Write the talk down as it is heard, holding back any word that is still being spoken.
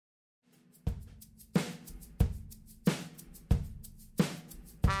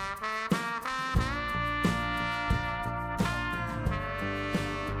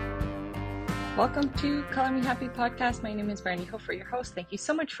Welcome to Color Me Happy podcast. My name is Brandy Hofer, your host. Thank you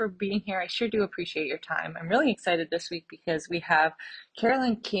so much for being here. I sure do appreciate your time. I'm really excited this week because we have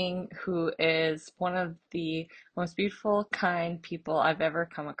Carolyn King, who is one of the most beautiful, kind people I've ever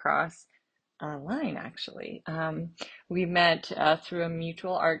come across online, actually. We met through a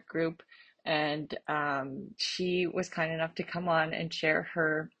mutual art group, and she was kind enough to come on and share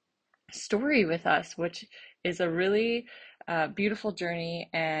her story with us, which is a really beautiful journey,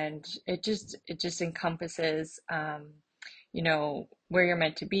 and it just encompasses where you're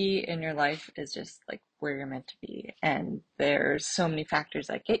meant to be in your life is just like where you're meant to be, and there's so many factors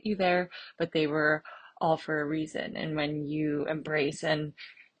that get you there, but they were all for a reason. And when you embrace and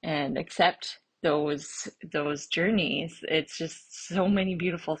accept those journeys, it's just so many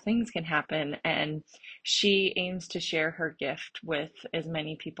beautiful things can happen. And she aims to share her gift with as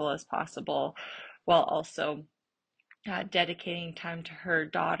many people as possible, while also dedicating time to her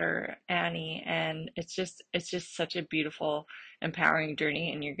daughter Annie. And it's just such a beautiful, empowering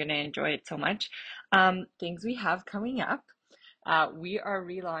journey, and you're going to enjoy it so much. Things we have coming up: we are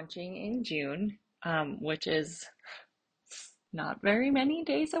relaunching in June, which is not very many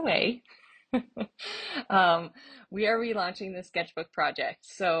days away. Um, we are relaunching the sketchbook project.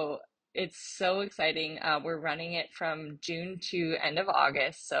 So it's so exciting. We're running it from June to end of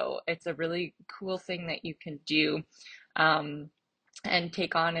August. So it's a really cool thing that you can do um, and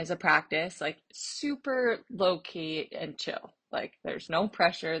take on as a practice, like super low key and chill. Like there's no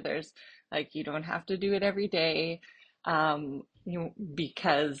pressure. There's like, you don't have to do it every day.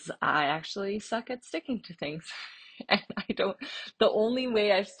 Because I actually suck at sticking to things. And the only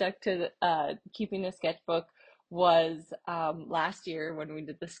way I've stuck to keeping a sketchbook was last year when we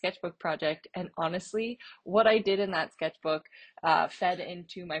did the sketchbook project. And honestly, what I did in that sketchbook fed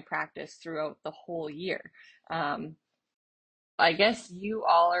into my practice throughout the whole year. Um, I guess you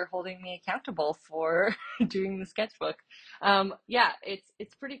all are holding me accountable for doing the sketchbook. Yeah,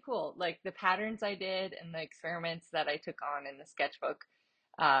 it's pretty cool. Like the patterns I did and the experiments that I took on in the sketchbook.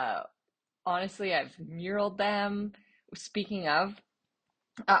 Uh, Honestly, I've muraled them. Speaking of,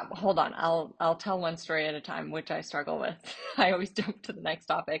 hold on, I'll tell one story at a time, which I struggle with. I always jump to the next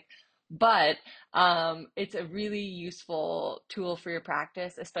topic, but it's a really useful tool for your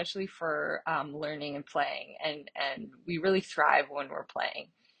practice, especially for learning and playing. And we really thrive when we're playing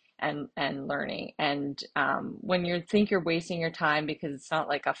and learning. And when you think you're wasting your time because it's not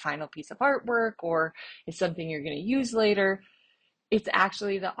like a final piece of artwork or it's something you're going to use later, it's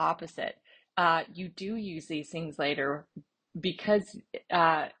actually the opposite. You do use these things later because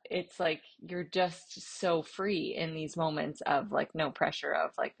it's like you're just so free in these moments of like no pressure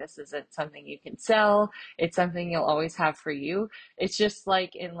of like this isn't something you can sell. It's something you'll always have for you. It's just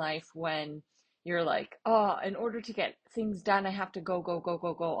like in life when you're like, oh, in order to get things done, I have to go, go, go,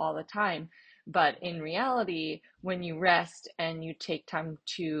 go, go all the time. But in reality, when you rest and you take time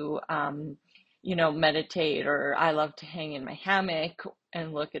to meditate, or I love to hang in my hammock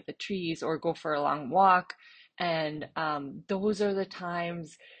and look at the trees or go for a long walk. And those are the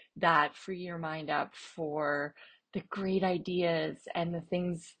times that free your mind up for the great ideas and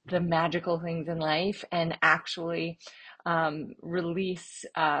the magical things in life, and actually release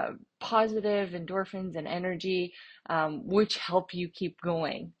positive endorphins and energy, which help you keep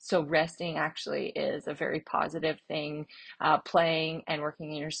going. So resting actually is a very positive thing. Playing and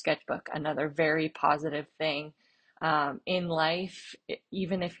working in your sketchbook, another very positive thing. In life,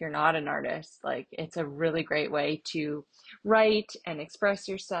 even if you're not an artist, like it's a really great way to write and express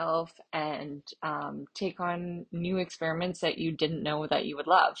yourself and take on new experiments that you didn't know that you would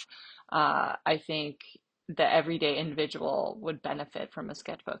love. I think the everyday individual would benefit from a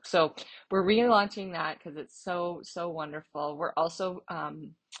sketchbook. So we're relaunching that because it's so, so wonderful. We're also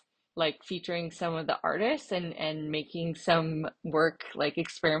like featuring some of the artists and making some work, like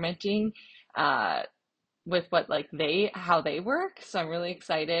experimenting uh, with how they work. So I'm really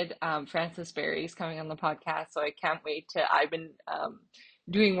excited. Frances Berry's coming on the podcast, so I can't wait I've been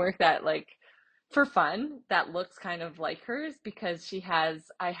doing work that like for fun that looks kind of like hers, because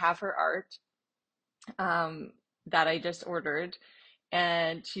I have her art um, that I just ordered,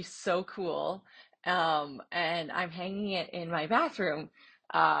 and she's so cool. And I'm hanging it in my bathroom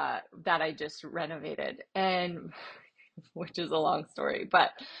that I just renovated, and which is a long story, but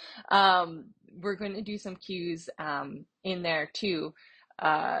um, we're going to do some cues in there too,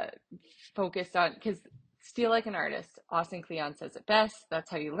 uh, focused on, because steal like an artist. Austin Kleon says it best. That's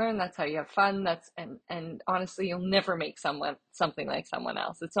how you learn. That's how you have fun. And honestly, you'll never make something like someone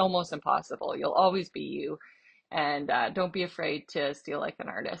else. It's almost impossible. You'll always be you. And don't be afraid to steal like an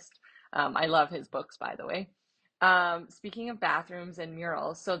artist. I love his books, by the way. Speaking of bathrooms and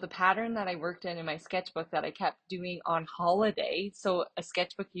murals, so the pattern that I worked in my sketchbook that I kept doing on holiday, so a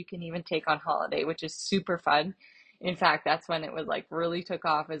sketchbook you can even take on holiday, which is super fun. In fact, that's when it was like really took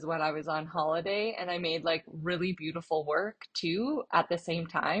off, is when I was on holiday, and I made like really beautiful work too at the same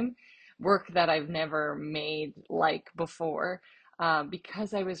time, work that I've never made like before.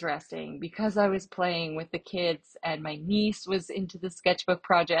 Because I was resting, because I was playing with the kids, and my niece was into the sketchbook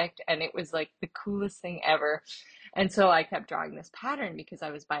project, and it was like the coolest thing ever. And so I kept drawing this pattern because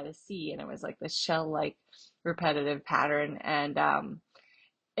I was by the sea, and it was like this shell-like repetitive pattern. And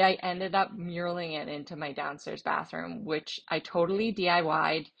I ended up muraling it into my downstairs bathroom, which I totally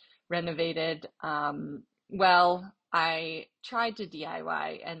DIY'd, renovated. Well, I tried to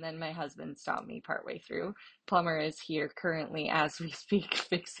DIY, and then my husband stopped me partway through. Plumber is here currently as we speak,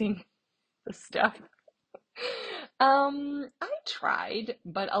 fixing the stuff. I tried,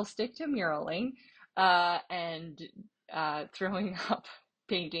 but I'll stick to muraling, and throwing up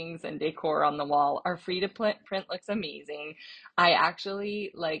paintings and decor on the wall. Our free to print looks amazing. I actually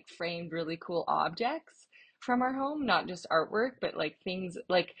like framed really cool objects from our home, not just artwork, but like things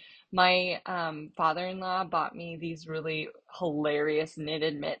like my father-in-law bought me these really hilarious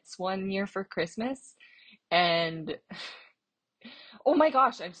knitted mitts one year for Christmas. And oh my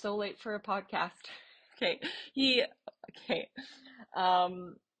gosh, I'm so late for a podcast. Okay. He, okay.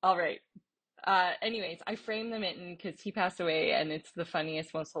 All right. Anyways, I framed the mitten because he passed away, and it's the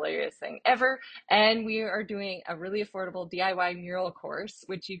funniest, most hilarious thing ever. And we are doing a really affordable DIY mural course,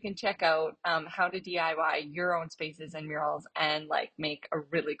 which you can check out, how to DIY your own spaces and murals and like make a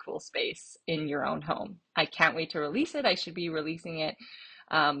really cool space in your own home. I can't wait to release it. I should be releasing it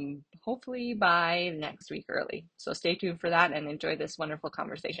hopefully by next week early. So stay tuned for that and enjoy this wonderful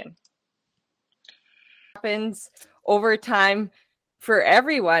conversation. Happens over time for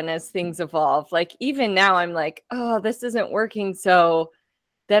everyone as things evolve. Like even now I'm like, oh, this isn't working. So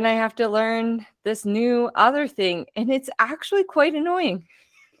then I have to learn this new other thing. And it's actually quite annoying.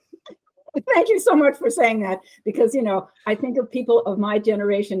 Thank you so much for saying that, because, I think of people of my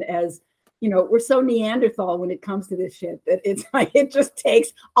generation as, we're so Neanderthal when it comes to this shit that it's like, it just takes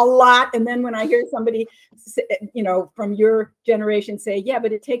a lot. And then when I hear somebody, from your generation say, yeah,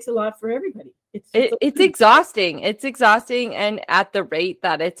 but it takes a lot for everybody. It's exhausting. It's exhausting. And at the rate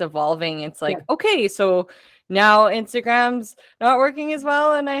that it's evolving, it's like, okay, so now Instagram's not working as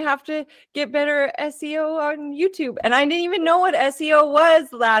well, and I have to get better SEO on YouTube. And I didn't even know what SEO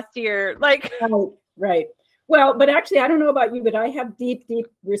was last year. Like, right. Well, but actually, I don't know about you, but I have deep, deep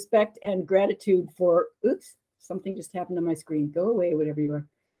respect and gratitude for, oops, something just happened on my screen. Go away, whatever you are.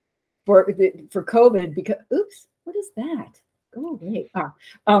 For COVID, because, oops, what is that? Go away.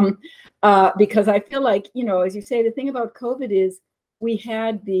 Because I feel like, as you say, the thing about COVID is we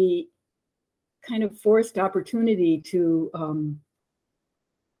had the kind of forced opportunity to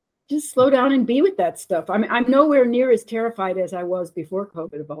just slow down and be with that stuff. I mean, I'm nowhere near as terrified as I was before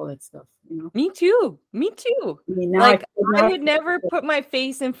COVID of all that stuff. Me too. I mean, like I would never put my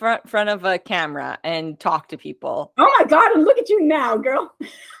face in front of a camera and talk to people. Oh my God! And look at you now, girl.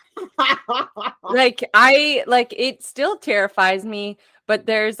 Like it still terrifies me, but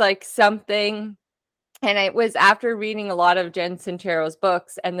there's like something. And it was after reading a lot of Jen Sincero's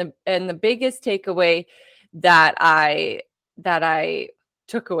books, and the biggest takeaway that I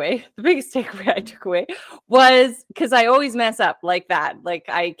took away, the biggest takeaway I took away was, because I always mess up like that. Like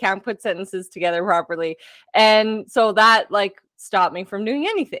I can't put sentences together properly. And so that like stopped me from doing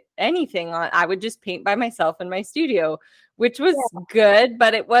anything on, I would just paint by myself in my studio, which was good,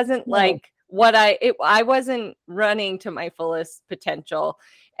 but it wasn't like what I wasn't running to my fullest potential.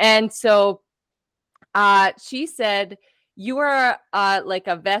 And so she said, you are like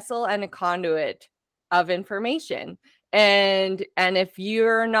a vessel and a conduit of information. And if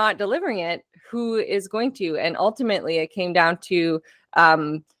you're not delivering it, who is going to? And ultimately, it came down to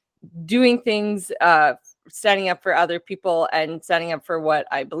doing things, standing up for other people and standing up for what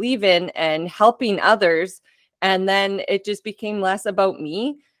I believe in and helping others. And then it just became less about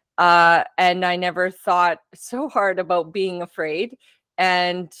me. And I never thought so hard about being afraid.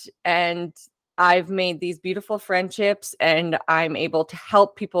 And I've made these beautiful friendships, and I'm able to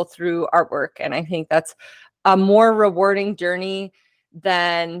help people through artwork. And I think that's a more rewarding journey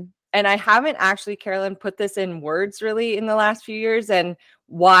than, and I haven't actually, Carolyn, put this in words really in the last few years, and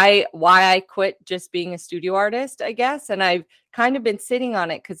why I quit just being a studio artist, I guess. And I've kind of been sitting on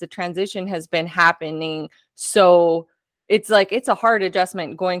it because the transition has been happening. So it's like, it's a hard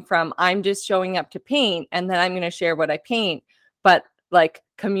adjustment going from I'm just showing up to paint and then I'm going to share what I paint, but like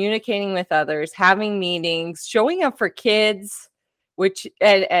communicating with others, having meetings, showing up for kids, which,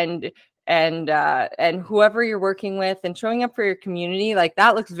 and and whoever you're working with and showing up for your community, like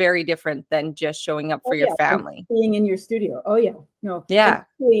that looks very different than just showing up for your yeah, family. being in your studio. Oh yeah, no, yeah.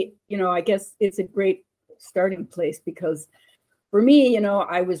 Actually, I guess it's a great starting place, because for me,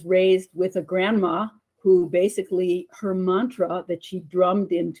 I was raised with a grandma who basically, her mantra that she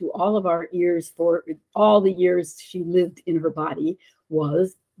drummed into all of our ears for all the years she lived in her body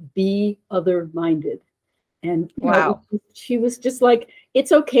was, be other-minded. And Wow. she was just like,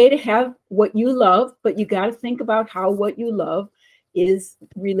 it's okay to have what you love, but you got to think about how what you love is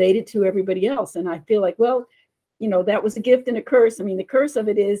related to everybody else. And I feel like, well, that was a gift and a curse. I mean, the curse of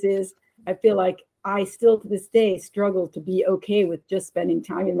it is I feel like I still to this day struggle to be okay with just spending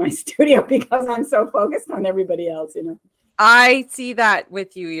time in my studio because I'm so focused on everybody else, I see that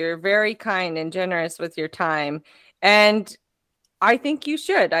with you. You're very kind and generous with your time. And I think you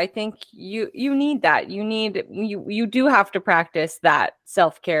should. I think you need that. You do have to practice that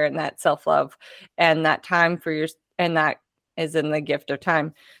self-care and that self-love and that time for your, and that is in the gift of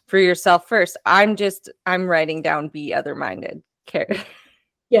time for yourself first. I'm writing down, be other-minded. Care.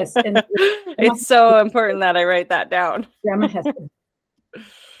 Yes. And it's so important that I write that down. Grandma Hester.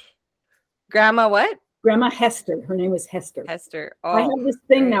 Grandma what? Grandma Hester. Her name was Hester. Hester. I Oh, have this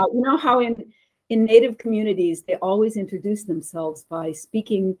thing great. now. You know how in Native communities, they always introduce themselves by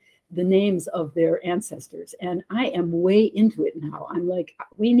speaking the names of their ancestors. And I am way into it now. I'm like,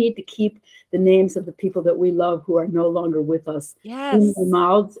 we need to keep the names of the people that we love who are no longer with us in our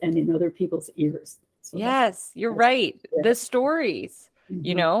mouths and in other people's ears. So yes, you're right. The stories,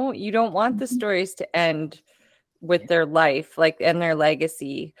 you don't want the stories to end with their life, like, and their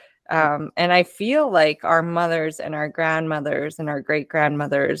legacy. And I feel like our mothers and our grandmothers and our great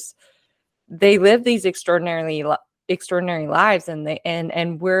grandmothers, they live these extraordinary lives, and they're in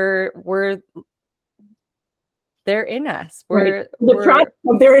us.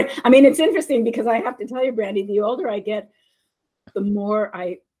 I mean, it's interesting because I have to tell you, Brandy, the older I get, the more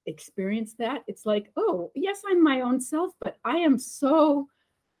I experience that. It's like, oh, yes, I'm my own self, but I am so,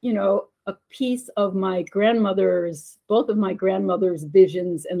 a piece of my grandmother's, both of my grandmother's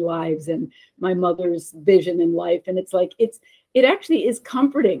visions and lives, and my mother's vision and life. And it's like, it actually is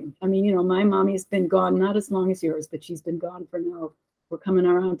comforting. I mean, my mommy's been gone, not as long as yours, but she's been gone for now. We're coming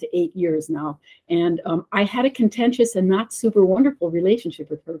around to 8 years now. And I had a contentious and not super wonderful relationship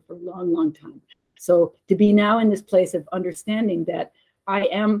with her for a long, long time. So to be now in this place of understanding that I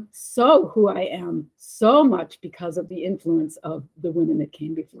am who I am so much because of the influence of the women that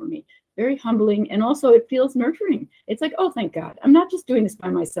came before me. Very humbling. And also it feels nurturing. It's like, oh, thank God. I'm not just doing this by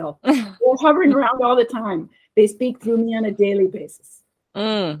myself. They're hovering around all the time. They speak through me on a daily basis.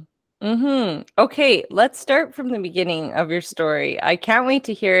 Okay, let's start from the beginning of your story. I can't wait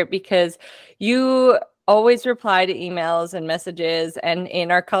to hear it because you always reply to emails and messages, and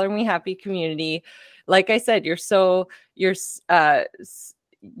in our Color Me Happy community, like I said, you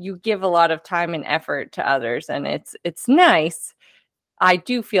give a lot of time and effort to others, and it's nice. I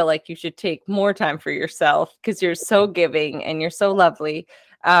do feel like you should take more time for yourself because you're so giving and you're so lovely.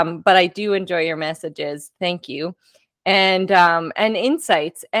 But I do enjoy your messages. Thank you. And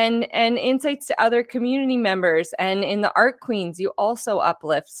insights and insights to other community members. And in the Art Queens, you also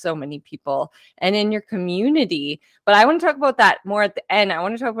uplift so many people and in your community. But I want to talk about that more at the end. I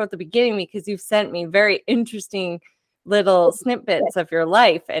want to talk about the beginning because you've sent me very interesting little snippets of your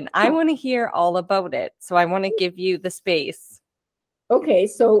life, and I want to hear all about it. So I want to give you the space. Okay,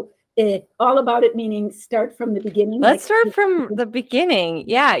 so all about it, meaning start from the beginning. Let's start from the beginning.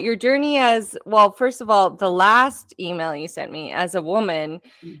 Yeah, your journey as well. First of all, the last email you sent me as a woman,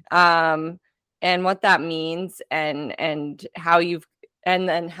 and what that means, and how you've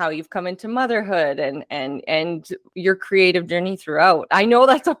come into motherhood, and your creative journey throughout. I know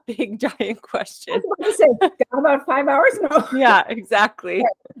that's a big giant question. I was about to say, got about 5 hours now. Yeah, exactly.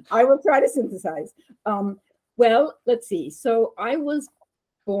 I will try to synthesize. Well, let's see. So I was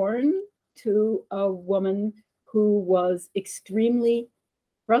born to a woman who was extremely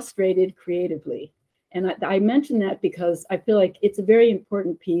frustrated creatively. And I mention that because I feel like it's a very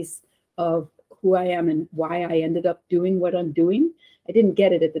important piece of who I am and why I ended up doing what I'm doing. I didn't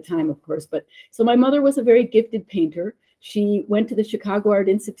get it at the time, of course, but so my mother was a very gifted painter. She went to the Chicago Art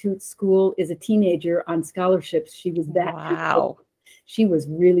Institute school as a teenager on scholarships. She was that. Wow. She was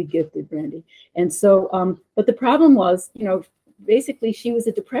really gifted, Brandy. And so, but the problem was, basically she was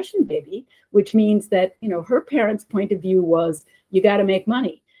a depression baby, which means that, her parents' point of view was, you got to make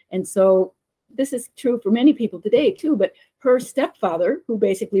money. And so this is true for many people today too, but her stepfather, who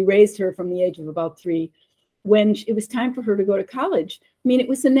basically raised her from the age of about 3, when it was time for her to go to college, I mean, it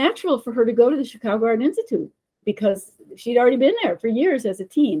was so natural for her to go to the Chicago Art Institute because she'd already been there for years as a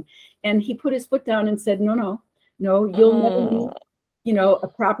teen. And he put his foot down and said, no, you'll never meet, a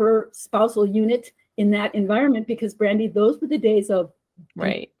proper spousal unit in that environment, because Brandy, those were the days of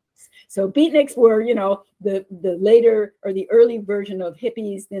right. So beatniks were, the later or the early version of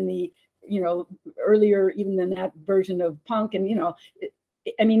hippies, then the, earlier even than that version of punk. And,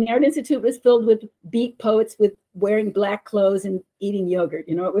 the Art Institute was filled with beat poets with wearing black clothes and eating yogurt.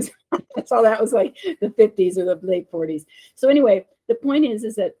 It was, that's all that was like the 50s or the late 40s. So anyway, the point is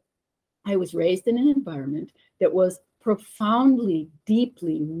that I was raised in an environment that was profoundly,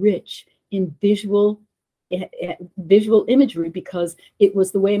 deeply rich in visual imagery, because it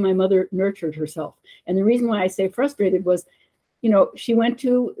was the way my mother nurtured herself. And the reason why I say frustrated was, she went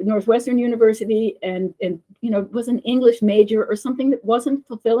to Northwestern University and was an English major or something that wasn't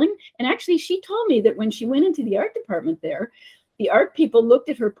fulfilling. And actually, she told me that when she went into the art department there, the art people looked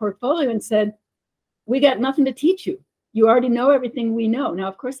at her portfolio and said, "We got nothing to teach you. You already know everything we know." Now,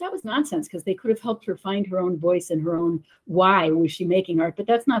 of course, that was nonsense, because they could have helped her find her own voice and her own why was she making art. But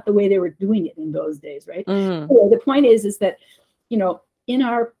that's not the way they were doing it in those days, right? So the point is that, in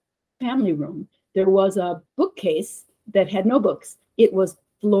our family room, there was a bookcase that had no books. It was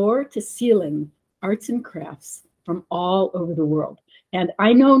floor to ceiling arts and crafts from all over the world. And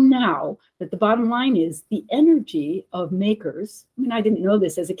I know now that the bottom line is the energy of makers. I didn't know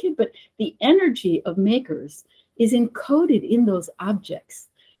this as a kid, but the energy of makers is encoded in those objects.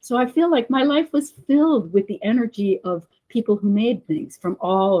 So I feel like my life was filled with the energy of people who made things from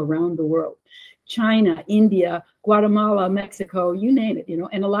all around the world. China, India, Guatemala, Mexico, you name it,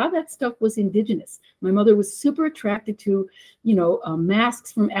 and a lot of that stuff was indigenous. My mother was super attracted to,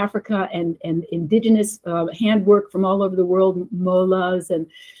 masks from Africa and indigenous handwork from all over the world, molas and,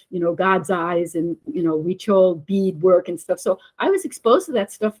 God's eyes and, ritual bead work and stuff. So I was exposed to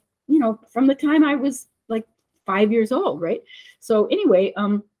that stuff, from the time I was like 5 years old, right? So anyway,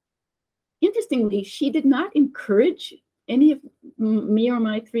 interestingly, she did not encourage any of me or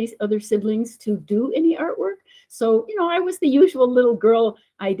my three other siblings to do any artwork. So, I was the usual little girl.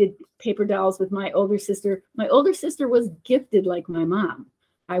 I did paper dolls with my older sister. My older sister was gifted like my mom.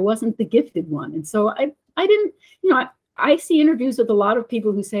 I wasn't the gifted one. And so I didn't, I see interviews with a lot of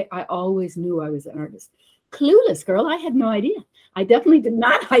people who say, I always knew I was an artist. Clueless, girl. I had no idea. I definitely did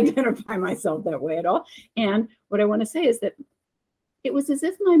not identify myself that way at all. And what I want to say is that it was as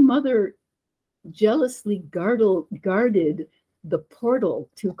if my mother jealously guarded the portal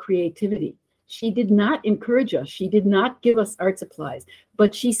to creativity. She did not encourage us. She did not give us art supplies,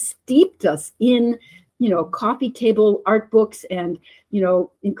 but she steeped us in, coffee table art books and,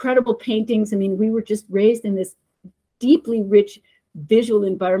 incredible paintings. We were just raised in this deeply rich visual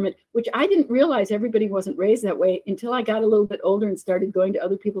environment, which I didn't realize everybody wasn't raised that way until I got a little bit older and started going to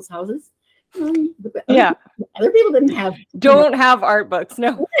other people's houses. Yeah. Other people didn't have have art books.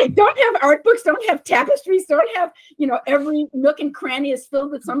 No, don't have art books, don't have tapestries, don't have, every nook and cranny is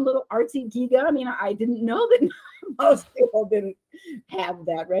filled with some little artsy giga. I didn't know that most people didn't have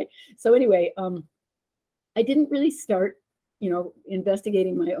that, right? So anyway, I didn't really start,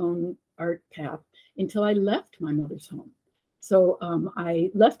 investigating my own art path until I left my mother's home. So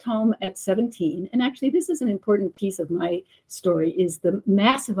I left home at 17. And actually, this is an important piece of my story, is the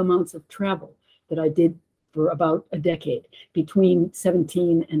massive amounts of travel that I did for about a decade between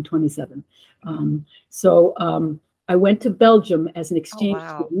 17 and 27. I went to Belgium as an exchange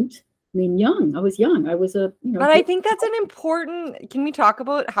student. I was young. I was a, But I think that's an important, can we talk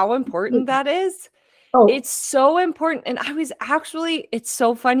about how important that is? Oh, it's so important. And it's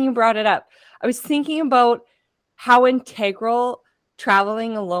so funny you brought it up. I was thinking about how integral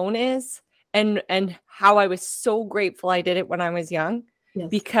traveling alone is, and how I was so grateful I did it when I was young,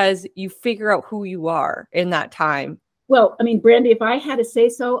 because you figure out who you are in that time. Well, Brandy, if I had to say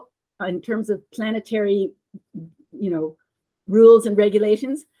so, in terms of planetary, rules and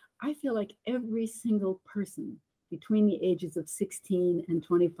regulations, I feel like every single person between the ages of 16 and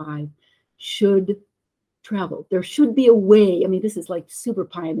 25 should travel. There should be a way. This is like super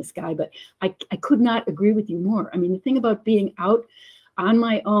pie in the sky, but I could not agree with you more. The thing about being out on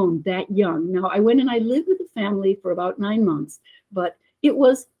my own that young. Now, I went and I lived with a family for about 9 months, but it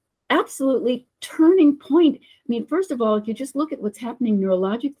was absolutely turning point. First of all, if you just look at what's happening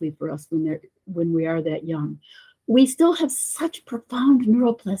neurologically for us when we are that young, we still have such profound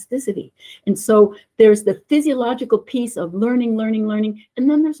neuroplasticity. And so there's the physiological piece of learning. And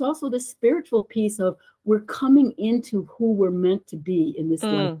then there's also the spiritual piece of we're coming into who we're meant to be in this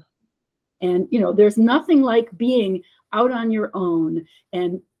life. And, there's nothing like being out on your own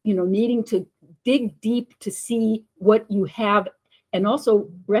and, needing to dig deep to see what you have and also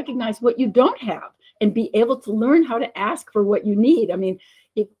recognize what you don't have and be able to learn how to ask for what you need. I mean,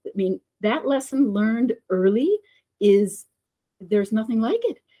 that lesson learned early is, there's nothing like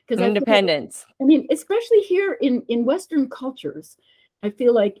it. Because Independence. I mean, especially here in Western cultures, I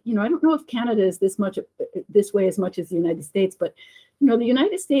feel like, I don't know if Canada is this way as much as the United States, but the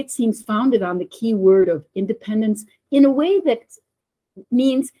United States seems founded on the key word of independence in a way that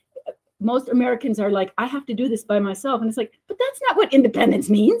means most Americans are like, I have to do this by myself. And it's like, but that's not what independence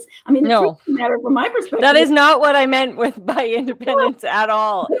means. I mean, the truth of the matter from my perspective. That is not what I meant by independence at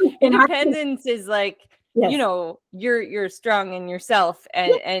all. Independence is like, you're strong in yourself,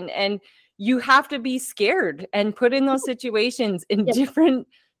 and you have to be scared and put in those situations in different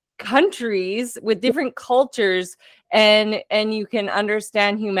countries with different cultures, and you can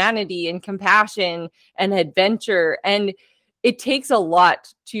understand humanity and compassion and adventure, and it takes a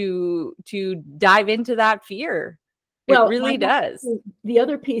lot to dive into that fear. It really does. The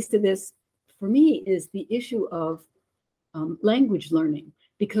other piece to this for me is the issue of language learning,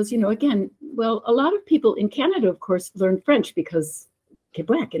 because again, a lot of people in Canada, of course, learn French because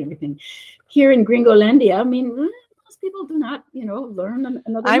Quebec and everything. Here in Gringolandia, I mean, most people do not, learn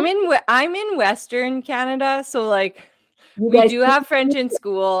another. I'm in Western Canada, so like we do have French in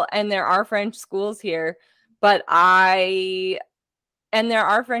school, and there are French schools here, but there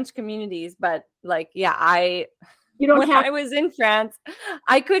are French communities, but like, I was in France,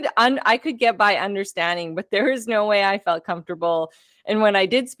 I could get by understanding, but there is no way I felt comfortable. And when I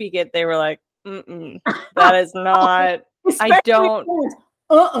did speak it, they were like, that is not, I don't.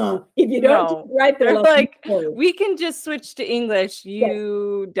 If you don't right there, like, we can just switch to English,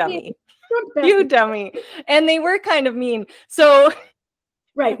 you dummy. You dummy. And they were kind of mean. So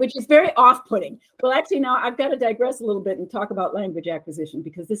right, which is very off-putting. Well, actually, now I've got to digress a little bit and talk about language acquisition,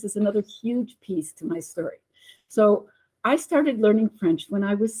 because this is another huge piece to my story. So I started learning French when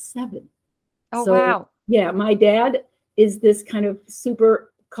I was 7. Oh, wow. Yeah, my dad is this kind of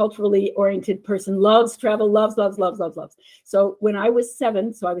super culturally oriented person, loves travel, loves. So when I was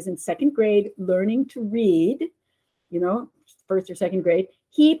 7, so I was in 2nd grade learning to read, 1st or 2nd grade,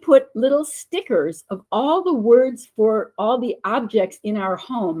 he put little stickers of all the words for all the objects in our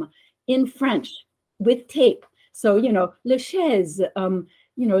home in French with tape. So, le chaise,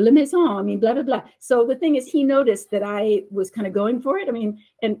 le maison, I mean, blah, blah, blah. So the thing is, he noticed that I was kind of going for it. I mean,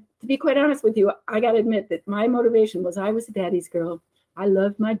 and to be quite honest with you, I got to admit that my motivation was I was a daddy's girl. I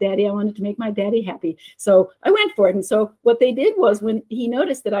loved my daddy. I wanted to make my daddy happy. So I went for it. And so what they did was, when he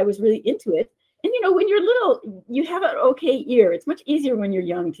noticed that I was really into it, and when you're little, you have an okay ear. It's much easier when you're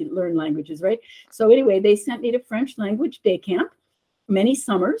young to learn languages, right? So anyway, they sent me to French language day camp many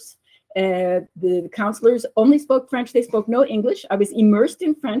summers. The counselors only spoke French. They spoke no English. I was immersed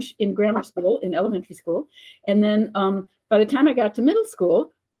in French in grammar school, in elementary school. And then by the time I got to middle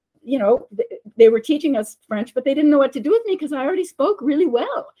school, they were teaching us French, but they didn't know what to do with me because I already spoke really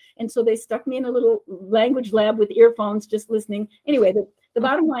well. And so they stuck me in a little language lab with earphones, just listening. Anyway, the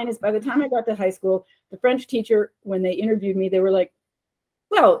bottom line is, by the time I got to high school, the French teacher, when they interviewed me, they were like,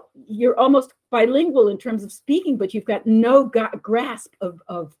 well, you're almost bilingual in terms of speaking, but you've got no grasp of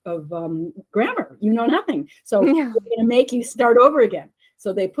grammar. You know nothing. So we're going to make you start over again.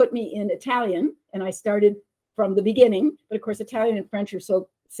 So they put me in Italian, and I started from the beginning. But of course, Italian and French are so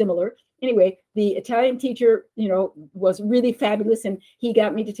similar. Anyway, the Italian teacher, was really fabulous, and he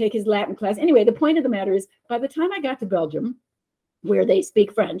got me to take his Latin class. Anyway, the point of the matter is, by the time I got to Belgium, where they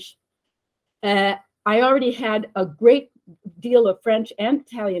speak French, I already had a great deal of French and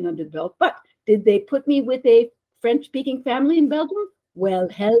Italian under the belt. But did they put me with a French-speaking family in Belgium? Well,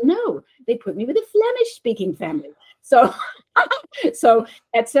 hell no. They put me with a Flemish-speaking family. So, so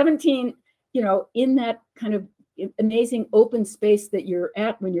at 17, in that kind of amazing open space that you're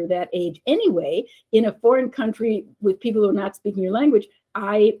at when you're that age anyway, in a foreign country with people who are not speaking your language,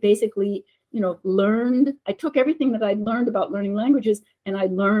 I basically, learned, I took everything that I'd learned about learning languages, and I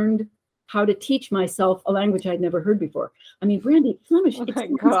learned how to teach myself a language I'd never heard before. I mean, Brandy, Flemish. Oh my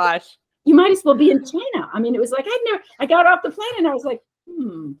gosh. You might as well be in China. I mean, it was like, I got off the plane and I was like,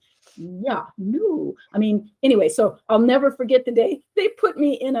 yeah, no. I mean, anyway, so I'll never forget the day they put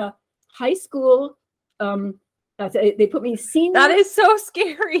me in a high school, they put me senior. That is so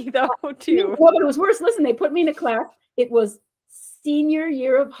scary though, too. Well, but it was worse. Listen, they put me in a class. It was senior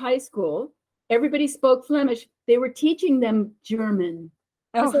year of high school. Everybody spoke Flemish. They were teaching them German.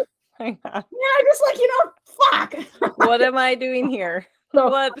 Oh like, my God. Yeah, just like, fuck. What am I doing here? So,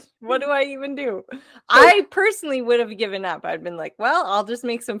 what do I even do? I personally would have given up. I'd been like, well, I'll just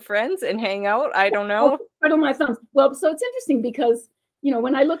make some friends and hang out. I don't know. Twiddle my thumbs. Well, so it's interesting because,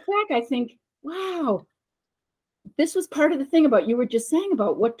 when I look back, I think, wow, this was part of the thing about you were just saying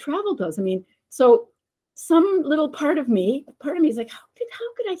about what travel does. I mean, so some little part of me is like, how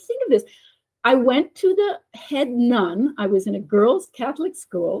could I think of this? I went to the head nun. I was in a girls' Catholic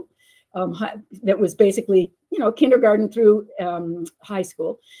school that was basically, kindergarten through high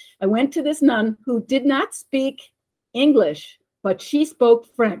school. I went to this nun who did not speak English, but she spoke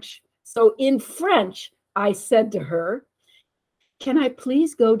French. So in French, I said to her, can I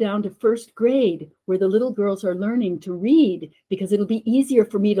please go down to first grade where the little girls are learning to read? Because it'll be easier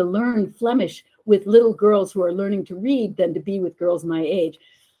for me to learn Flemish with little girls who are learning to read than to be with girls my age.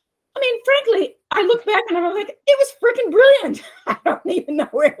 I mean, frankly, I look back and I'm like, it was freaking brilliant. I don't even know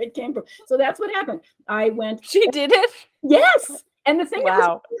where it came from. So that's what happened. I went. She did it? Yes. And the thing that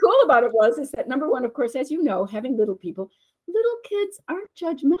was cool about it is that number one, of course, as you know, having little kids aren't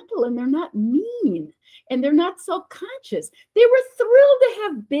judgmental and they're not mean and they're not self-conscious. They were thrilled to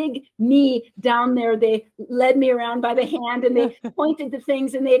have big me down there. They led me around by the hand and they pointed to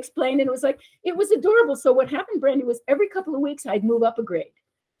things and they explained. And it was adorable. So what happened, Brandy, was every couple of weeks I'd move up a grade.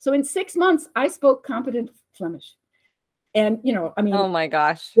 So in 6 months, I spoke competent Flemish. And, oh my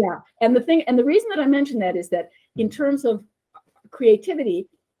gosh. Yeah. And the reason that I mentioned that is that in terms of creativity,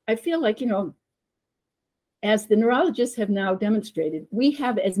 I feel like, as the neurologists have now demonstrated, we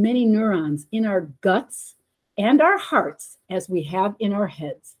have as many neurons in our guts and our hearts as we have in our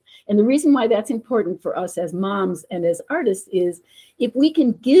heads. And the reason why that's important for us as moms and as artists is if we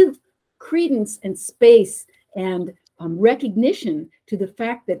can give credence and space and recognition to the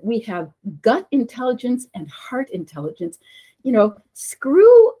fact that we have gut intelligence and heart intelligence,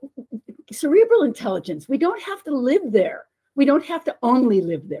 screw cerebral intelligence. We don't have to live there. We don't have to only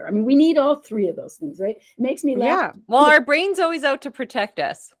live there. I mean, we need all three of those things, right? It makes me laugh. Yeah. Well, our brain's always out to protect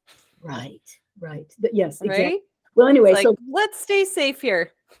us. Right. Yes, exactly. Right? Well, anyway, so let's stay safe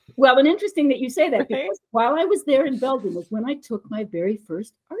here. Well, and interesting that you say that, because while I was there in Belgium was when I took my very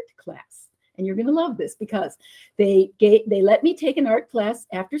first art class. And you're going to love this because they let me take an art class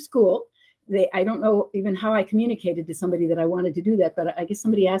after school. I don't know even how I communicated to somebody that I wanted to do that, but I guess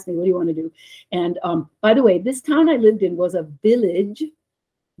somebody asked me, what do you want to do? And by the way, this town I lived in was a village.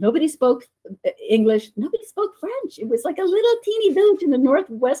 Nobody spoke English. Nobody spoke French. It was like a little teeny village in the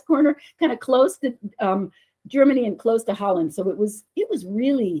northwest corner, kind of close to Germany and close to Holland. So it was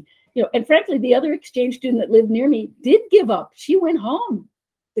really, and frankly, the other exchange student that lived near me did give up. She went home.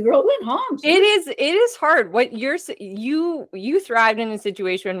 The girl went home. It is hard. What you thrived in a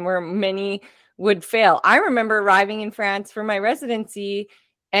situation where many would fail. I remember arriving in France for my residency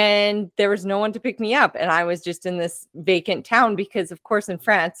and there was no one to pick me up. And I was just in this vacant town because, of course, in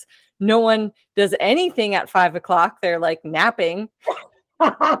France, no one does anything at 5 o'clock. They're like napping.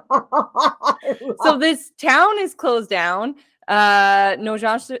 So this town is closed down.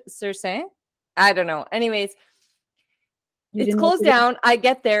 Nogent-sur-Seine. I don't know. Anyways, it's closed down. I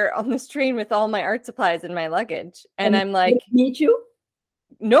get there on this train with all my art supplies and my luggage. And I'm like, meet you?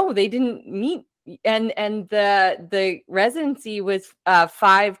 No, they didn't meet. And the residency was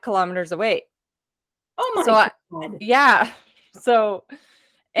 5 kilometers away. Oh my God. Yeah. So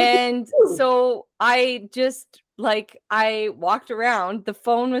I just I walked around. The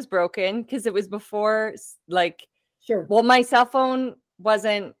phone was broken because it was before sure. Well, my cell phone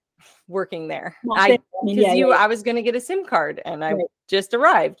wasn't working there. I was going to get a SIM card and I just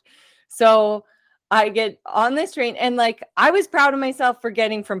arrived. So I get on this train and I was proud of myself for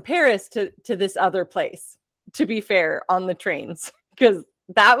getting from Paris to this other place, to be fair, on the trains, because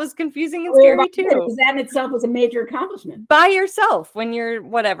that was confusing and scary too. Because that in itself was a major accomplishment. By yourself when you're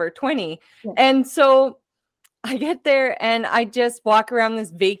 20. Yeah. And so I get there and I just walk around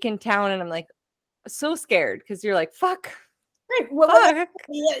this vacant town and I'm like so scared because you're like, fuck. Right. Well, fuck.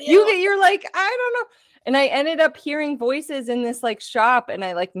 You're like, I don't know. And I ended up hearing voices in this shop and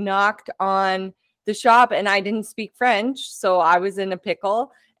I knocked on the shop and I didn't speak French. So I was in a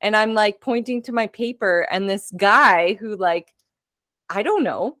pickle and I'm pointing to my paper and this guy who I don't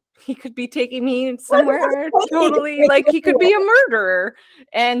know, he could be taking me somewhere totally he could be a murderer.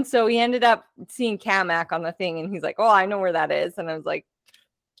 And so he ended up seeing Kamak on the thing and he's like, oh, I know where that is. And I was like,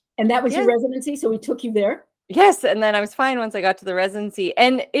 and that was your residency. So he took you there. Yes. And then I was fine once I got to the residency.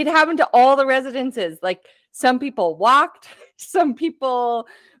 And it happened to all the residences. Some people walked, some people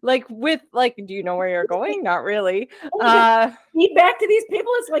do you know where you're going? Not really. Feedback to these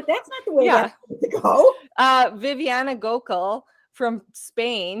people. It's that's not the way to go. Viviana Gokul from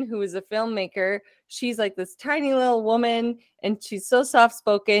Spain, who is a filmmaker. She's this tiny little woman and she's so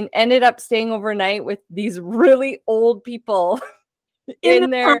soft-spoken, ended up staying overnight with these really old people in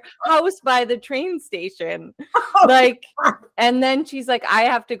their house by the train station. And then she's like, I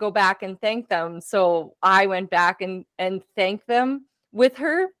have to go back and thank them. So I went back and thanked them with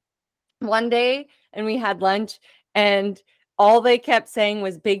her. one day and we had lunch, and all they kept saying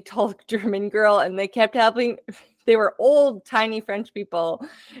was big, tall German girl. And they kept helping. They were old, tiny French people.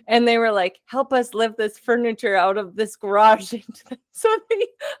 And they were like, help us lift this furniture out of this garage.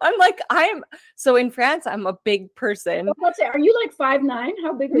 I'm like, so in France, I'm a big person. Are you like 5'9"?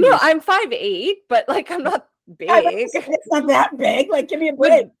 How big are you? No, I'm 5'8", but like, I'm not big. It's not that big. Like, give me a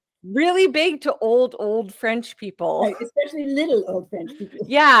break. Really big to old French people, right, especially little old French people.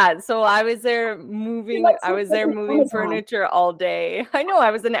 Yeah, so I was there moving. I was there moving furniture all day. I know,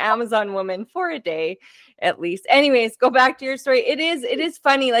 I was an Amazon woman for a day, at least. Anyways, go back to your story. It is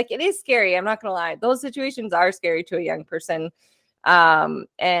funny. Like, it is scary. I'm not gonna lie. Those situations are scary to a young person.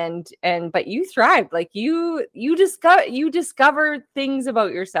 But you thrived. Like, you discover things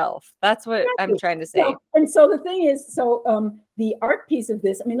about yourself. That's what I'm trying to say. Yeah. And so the thing is, the art piece of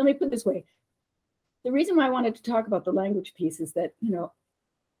this, I mean, let me put it this way. The reason why I wanted to talk about the language piece is that,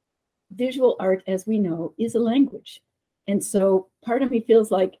 visual art, as we know, is a language. And so part of me feels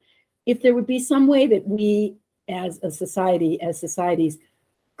like if there would be some way that we as a society, as societies,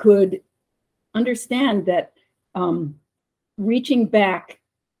 could understand that reaching back,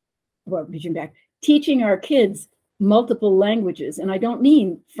 teaching our kids multiple languages, and I don't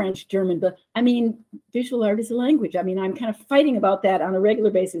mean French, German, but I mean visual art is a language. I mean, I'm kind of fighting about that on a regular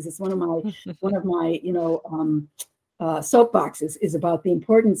basis. It's one of my soapboxes is about the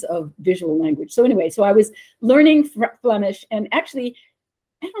importance of visual language. So anyway, so I was learning Flemish, and actually,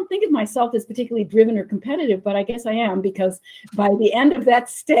 I don't think of myself as particularly driven or competitive, but I guess I am, because by the end of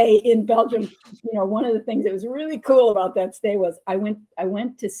that stay in Belgium, one of the things that was really cool about that stay was I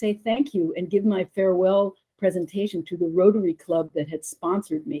went to say thank you and give my farewell presentation to the Rotary Club that had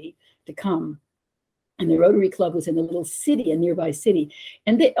sponsored me to come. And the Rotary Club was in a little city, a nearby city.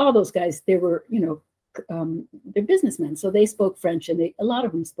 And all those guys, they were, they're businessmen. So they spoke French, and a lot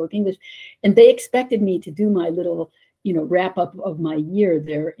of them spoke English. And they expected me to do my little, wrap up of my year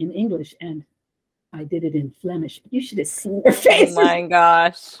there in English. And I did it in Flemish. You should have seen their faces. Oh my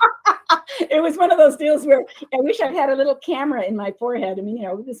gosh. It was one of those deals where I wish I had a little camera in my forehead. I mean,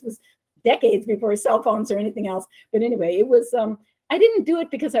 this was decades before cell phones or anything else. But anyway, it was, I didn't do it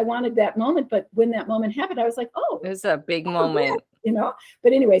because I wanted that moment, but when that moment happened, I was like, oh. It was a big moment. Yeah,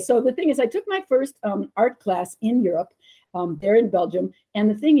 But anyway, so the thing is, I took my first art class in Europe, there in Belgium. And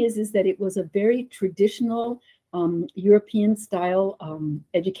the thing is that it was a very traditional European style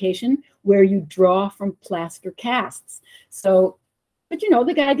education where you draw from plaster casts. So, but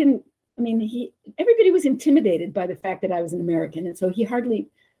the guy didn't, everybody was intimidated by the fact that I was an American. And so he hardly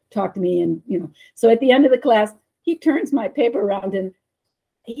talked to me. And, so at the end of the class, he turns my paper around, and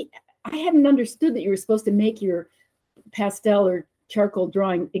I hadn't understood that you were supposed to make your pastel or charcoal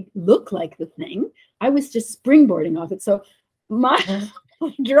drawing look like the thing. I was just springboarding off it. So my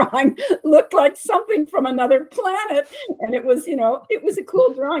drawing looked like something from another planet. And it was, it was a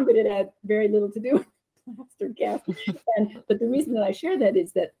cool drawing, but it had very little to do with plaster cast. But the reason that I share that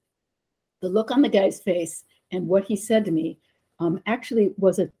is that the look on the guy's face and what he said to me actually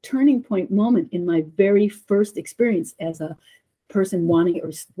was a turning point moment in my very first experience as a person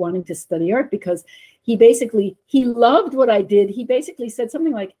wanting to study art, because he loved what I did. He basically said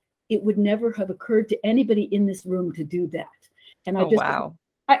something like, it would never have occurred to anybody in this room to do that. And wow.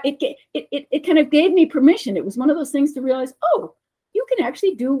 It kind of gave me permission. It was one of those things to realize, oh, you can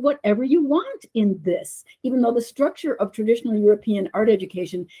actually do whatever you want in this, even though the structure of traditional European art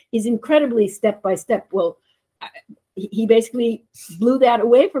education is incredibly step by step. Well, he basically blew that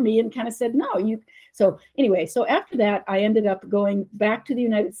away from me and kind of said, no, so anyway, so after that, I ended up going back to the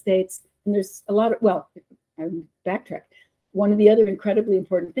United States, and there's a lot of, I backtrack. One of the other incredibly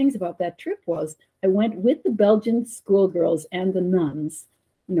important things about that trip was I went with the Belgian schoolgirls and the nuns,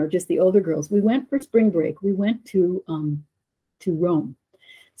 just the older girls. We went for spring break. We went to Rome.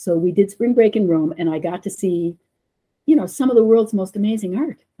 So we did spring break in Rome, and I got to see, some of the world's most amazing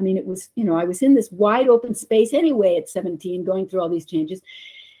art. I mean, it was, I was in this wide open space anyway at 17, going through all these changes.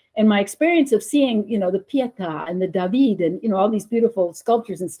 And my experience of seeing, the Pietà and the David and, all these beautiful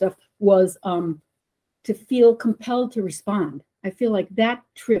sculptures and stuff was to feel compelled to respond. I feel like that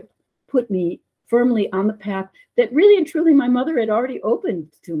trip put me firmly on the path that really and truly my mother had already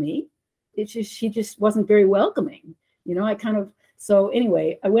opened to me. She just wasn't very welcoming. So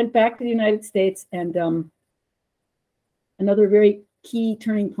anyway, I went back to the United States, and another very key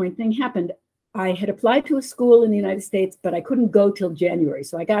turning point thing happened. I had applied to a school in the United States, but I couldn't go till January.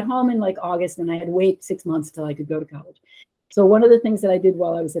 So I got home in like August, and I had to wait 6 months till I could go to college. So one of the things that I did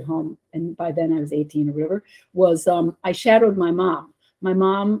while I was at home, and by then I was 18 or whatever, was I shadowed my mom. My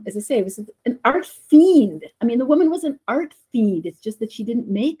mom, as I say, was an art fiend. I mean, the woman was an art fiend. It's just that she didn't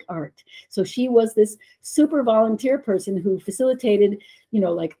make art. So she was this super volunteer person who facilitated,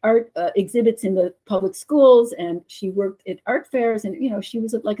 like art exhibits in the public schools. And she worked at art fairs. And, she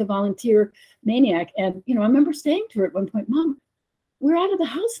was like a volunteer maniac. And, I remember saying to her at one point, Mom, we're out of the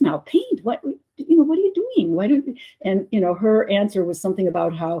house now. Paint. What are you doing? Why don't you? And, her answer was something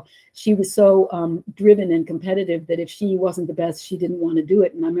about how she was so driven and competitive that if she wasn't the best, she didn't want to do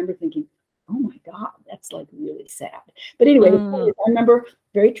it. And I remember thinking, oh my God, that's like really sad. But anyway, I remember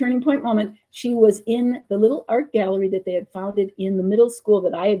very turning point moment. She was in the little art gallery that they had founded in the middle school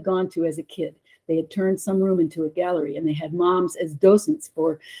that I had gone to as a kid. They had turned some room into a gallery, and they had moms as docents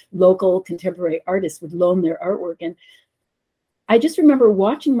for local contemporary artists would loan their artwork. And I just remember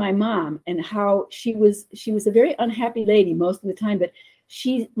watching my mom and how she was a very unhappy lady most of the time, but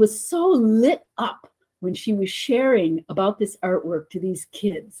she was so lit up when she was sharing about this artwork to these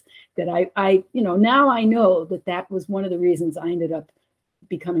kids that I now I know that was one of the reasons I ended up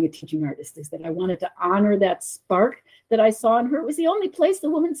becoming a teaching artist, is that I wanted to honor that spark that I saw in her. It was the only place the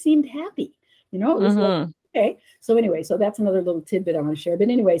woman seemed happy. It was like, okay. So anyway, so that's another little tidbit I want to share. But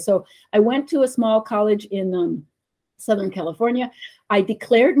anyway, so I went to a small college in Southern California. I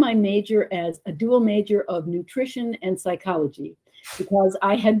declared my major as a dual major of nutrition and psychology because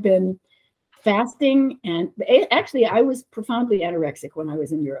I had been fasting, and actually I was profoundly anorexic when I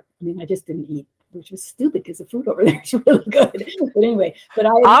was in Europe. I mean, I just didn't eat, which was stupid because the food over there is really good. But anyway,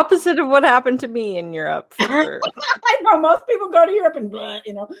 opposite of what happened to me in Europe. For sure. I know most people go to Europe and blah,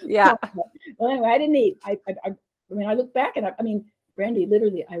 Yeah. Well, anyway, I didn't eat. I mean, I look back and I mean, Brandy,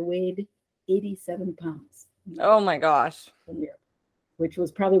 literally, I weighed 87 pounds. Oh my gosh. Which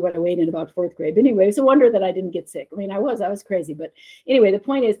was probably what I weighed in about fourth grade. But anyway, it's a wonder that I didn't get sick. I mean, I was crazy. But anyway, the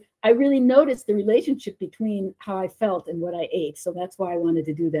point is, I really noticed the relationship between how I felt and what I ate. So that's why I wanted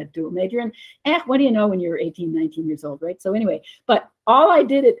to do that dual major. And what do you know when you're 18, 19 years old, right? So anyway, but all I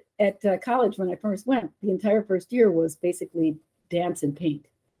did at college when I first went, the entire first year was basically dance and paint.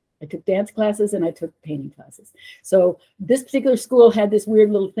 I took dance classes and I took painting classes. So this particular school had this weird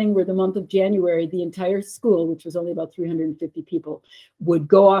little thing where the month of January, the entire school, which was only about 350 people, would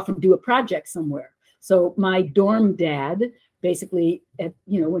go off and do a project somewhere. So my dorm dad, basically,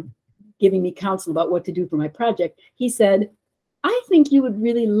 when giving me counsel about what to do for my project, he said, I think you would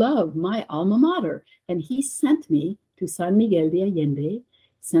really love my alma mater. And he sent me to San Miguel de Allende,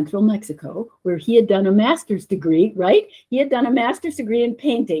 Central Mexico, where he had done a master's degree, right? He had done a master's degree in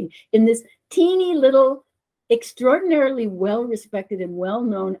painting in this teeny little, extraordinarily well-respected and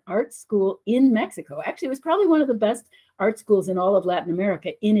well-known art school in Mexico. Actually, it was probably one of the best art schools in all of Latin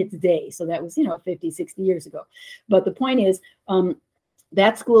America in its day. So that was, 50, 60 years ago. But the point is,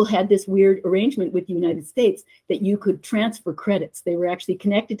 that school had this weird arrangement with the United States that you could transfer credits. They were actually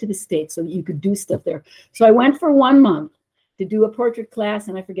connected to the States so that you could do stuff there. So I went for 1 month to do a portrait class,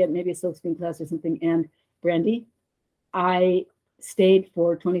 and I forget, maybe a silkscreen class or something. And Brandy, I stayed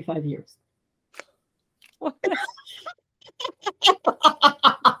for 25 years. I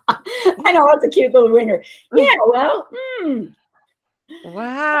know, that's a cute little ringer. Yeah, well,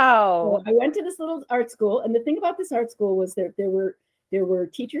 Wow. So I went to this little art school, and the thing about this art school was there were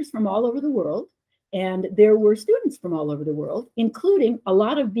teachers from all over the world, and there were students from all over the world, including a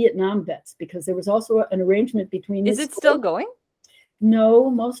lot of Vietnam vets, because there was also an arrangement between. Is it still going? No,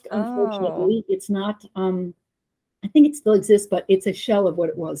 most unfortunately, it's not. I think it still exists, but it's a shell of what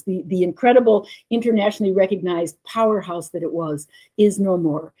it was. The incredible, internationally recognized powerhouse that it was is no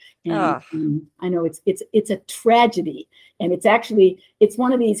more. And I know it's a tragedy, and it's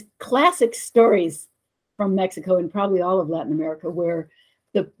one of these classic stories from Mexico and probably all of Latin America, where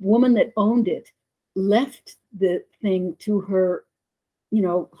the woman that owned it left the thing to her, I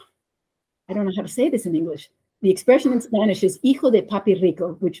don't know how to say this in English. The expression in Spanish is hijo de papi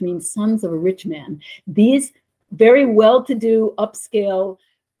rico, which means sons of a rich man. These very well-to-do, upscale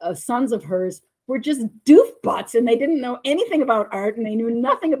sons of hers were just doofbutts, and they didn't know anything about art, and they knew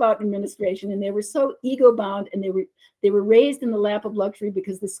nothing about administration, and they were so ego-bound, and they were raised in the lap of luxury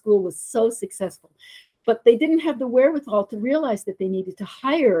because the school was so successful. But they didn't have the wherewithal to realize that they needed to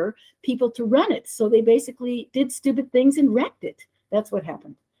hire people to run it. So they basically did stupid things and wrecked it. That's what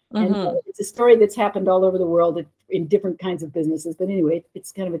happened. Mm-hmm. And it's a story that's happened all over the world in different kinds of businesses. But anyway,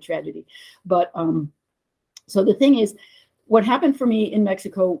 it's kind of a tragedy. But so the thing is, what happened for me in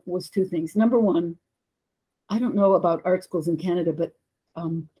Mexico was two things. Number one, I don't know about art schools in Canada, but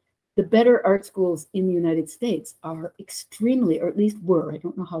the better art schools in the United States are extremely, or at least were, I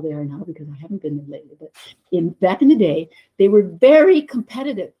don't know how they are now because I haven't been there lately, but back in the day, they were very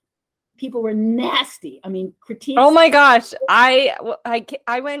competitive, people were nasty. I mean, critiques. Oh my gosh. I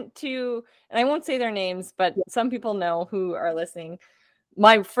went to, and I won't say their names, but some people know who are listening.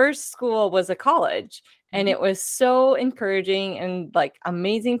 My first school was a college, and it was so encouraging and like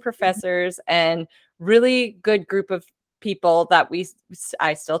amazing professors and really good group of people that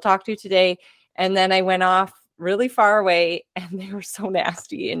I still talk to today. And then I went off really far away, and they were so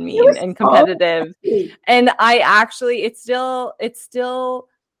nasty and mean and competitive. And I actually, it's still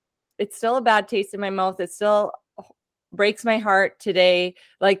a bad taste in my mouth. It still breaks my heart today.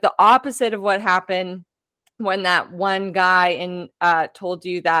 Like the opposite of what happened when that one guy told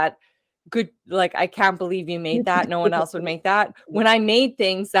you that good, like, I can't believe you made that. No one else would make that. When I made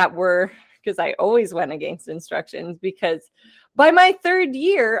things that were, because I always went against instructions, because by my third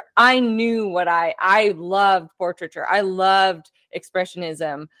year, I knew what I loved portraiture. I loved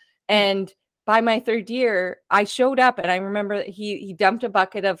expressionism. And by my third year, I showed up, and I remember that he dumped a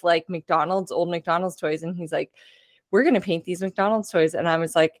bucket of like old McDonald's toys. And he's like, we're going to paint these McDonald's toys. And I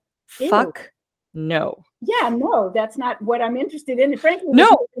was like, fuck no. Yeah, no, that's not what I'm interested in. Frankly,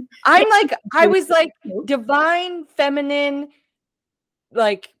 no, I was like divine feminine.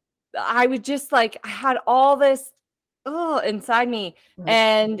 Like I was just like, I had all this inside me,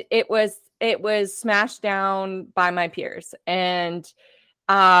 and it was smashed down by my peers. And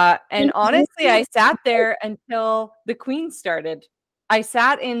honestly, I sat there until the Queen started. I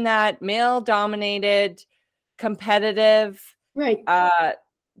sat in that male dominated, competitive,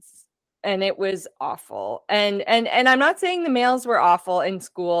 and it was awful. And I'm not saying the males were awful in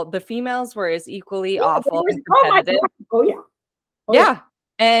school. The females were as equally awful and competitive. Yeah.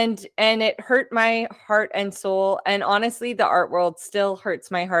 And it hurt my heart and soul. And honestly, the art world still hurts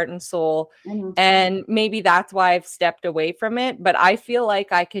my heart and soul. And maybe that's why I've stepped away from it. But I feel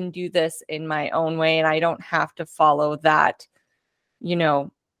like I can do this in my own way, and I don't have to follow that,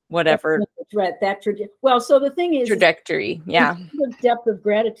 whatever. Well, so the thing is trajectory. Yeah. The depth of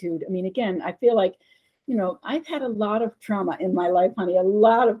gratitude. I mean, again, I feel like, I've had a lot of trauma in my life, honey, a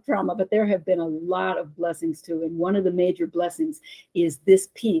lot of trauma, but there have been a lot of blessings too. And one of the major blessings is this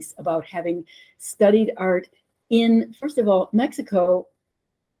piece about having studied art in, first of all, Mexico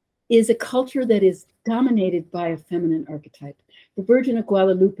is a culture that is dominated by a feminine archetype. The Virgin of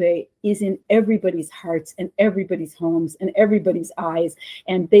Guadalupe is in everybody's hearts and everybody's homes and everybody's eyes.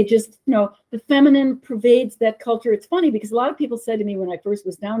 And they just, the feminine pervades that culture. It's funny because a lot of people said to me when I first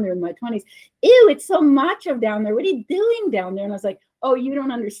was down there in my 20s, ew, it's so macho down there. What are you doing down there? And I was like, oh, you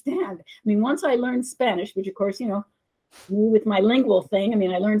don't understand. I mean, once I learned Spanish, which of course, me with my lingual thing, I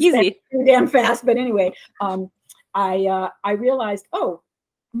mean, I learned Spanish too damn fast. But anyway, I realized,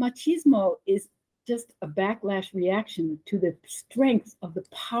 machismo is just a backlash reaction to the strength of the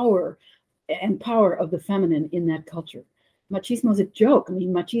power of the feminine in that culture. Machismo is a joke. I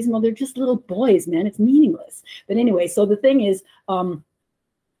mean, machismo, they're just little boys, man. It's meaningless. But anyway, so the thing is,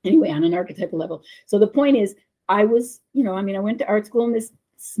 anyway, on an archetypal level. So the point is, I was, I went to art school in this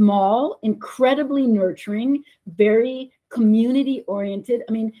small, incredibly nurturing, very community oriented.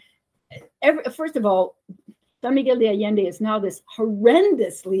 I mean, first of all, San Miguel de Allende is now this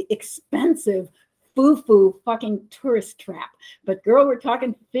horrendously expensive foo-foo fucking tourist trap. But girl, we're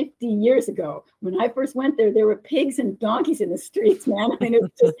talking 50 years ago. When I first went there were pigs and donkeys in the streets, man. I mean, it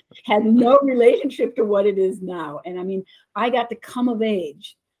just had no relationship to what it is now. And I mean, I got to come of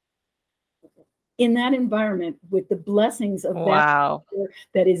age in that environment with the blessings of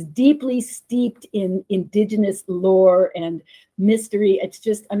that is deeply steeped in indigenous lore and mystery. It's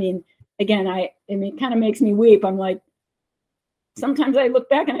just, I mean, again, it kind of makes me weep. I'm like, sometimes I look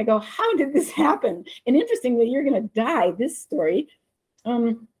back and I go, how did this happen? And interestingly, you're going to die this story.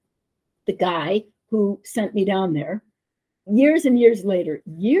 The guy who sent me down there, years and years later,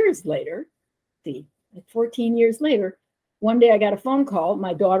 14 years later, one day I got a phone call.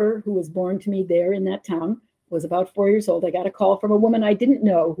 My daughter, who was born to me there in that town, was about 4 years old. I got a call from a woman I didn't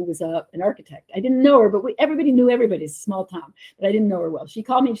know who was an architect. I didn't know her, but everybody knew everybody. It's a small town, but I didn't know her well. She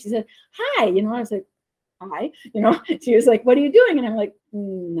called me and she said, hi. I was like, hi. She was like, what are you doing? And I'm like,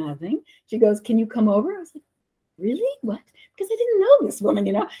 nothing. She goes, can you come over? I was like, really? What? Because I didn't know this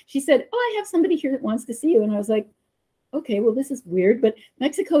woman, She said, oh, I have somebody here that wants to see you. And I was like, okay, well, this is weird, but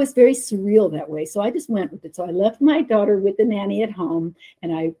Mexico is very surreal that way. So I just went with it. So I left my daughter with the nanny at home,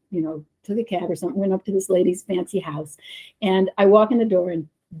 and I, took a cab or something, went up to this lady's fancy house, and I walk in the door, and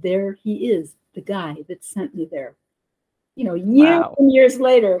there he is, the guy that sent me there. Years and years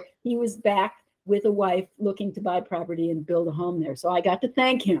later, he was back with a wife looking to buy property and build a home there. So I got to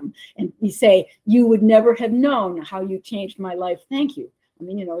thank him, and he say, you would never have known how you changed my life. Thank you. I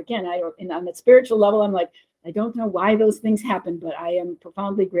mean, again, and on the spiritual level, I'm like, I don't know why those things happen, but I am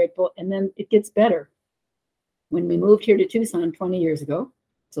profoundly grateful. And then it gets better. When we moved here to Tucson 20 years ago,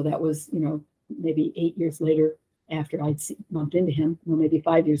 so that was, maybe 8 years later after I'd bumped into him, or maybe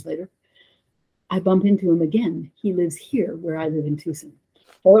 5 years later, I bump into him again. He lives here where I live in Tucson.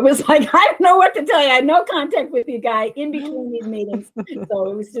 So it was like, I don't know what to tell you. I had no contact with the guy in between these meetings. So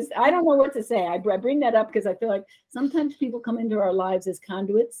it was just, I don't know what to say. I bring that up because I feel like sometimes people come into our lives as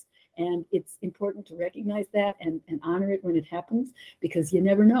conduits, and it's important to recognize that and honor it when it happens, because you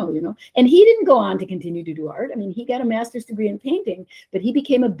never know, And he didn't go on to continue to do art. I mean, he got a master's degree in painting, but he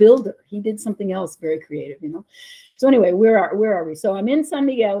became a builder. He did something else very creative, So anyway, where are we? So I'm in San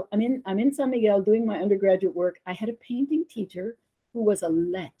Miguel. I'm in San Miguel doing my undergraduate work. I had a painting teacher who was a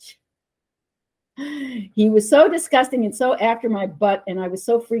lech. He was so disgusting and so after my butt, and I was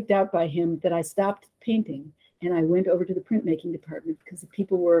so freaked out by him that I stopped painting. And I went over to the printmaking department because the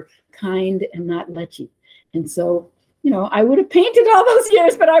people were kind and not lechy. And so, I would have painted all those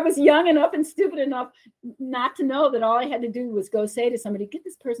years, but I was young enough and stupid enough not to know that all I had to do was go say to somebody, get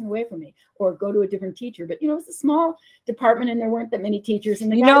this person away from me, or go to a different teacher. But, it was a small department and there weren't that many teachers.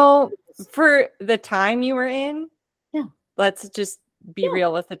 And for the time you were in, yeah, let's just be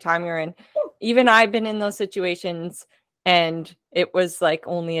real with the time you're in. Yeah. Even I've been in those situations, and it was like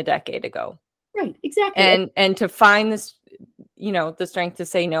only a decade ago. Right, exactly. And to find this, the strength to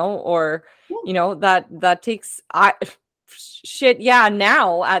say no, or, that takes, now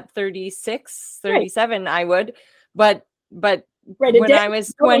at 36, 37, right. I would, but right, when I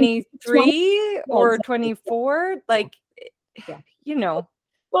was 23 or 24, like,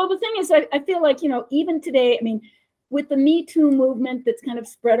 Well, the thing is, I feel like, even today, I mean, with the Me Too movement that's kind of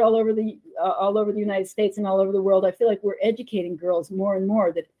spread all over the United States and all over the world, I feel like we're educating girls more and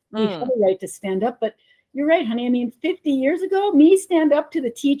more that we have a right to stand up. But you're right, honey. I mean, 50 years ago, me stand up to the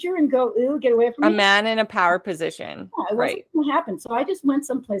teacher and go, "Ew, get away from me." A man in a power position. Yeah, it wasn't going to happen. So I just went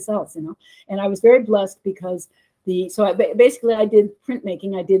someplace else, And I was very blessed because I did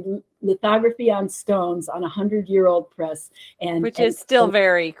printmaking. I did lithography on stones on a 100-year-old press, which is still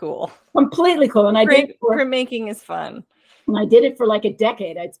very cool. Completely cool. And printmaking is fun. And I did it for like a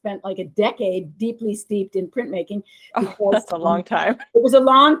decade. I'd spent like a decade deeply steeped in printmaking. That's a long time. It was a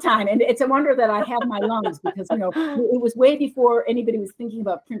long time. And it's a wonder that I have my lungs because, it was way before anybody was thinking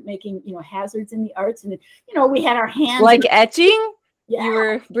about printmaking, hazards in the arts. And, we had our hands. Like etching? Yeah. You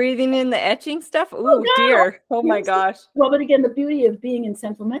were breathing in the etching stuff? Ooh, dear. Oh, my gosh. Well, but again, the beauty of being in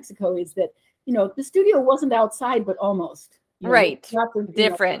Central Mexico is that, the studio wasn't outside, but almost. Right.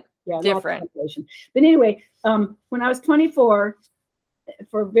 Different. Different. But anyway, when I was 24,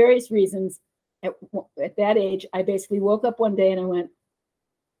 for various reasons, at that age, I basically woke up one day and I went,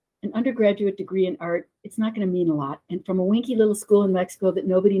 an undergraduate degree in art, it's not going to mean a lot. And from a winky little school in Mexico that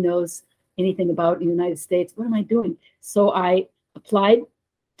nobody knows anything about in the United States, what am I doing? So I applied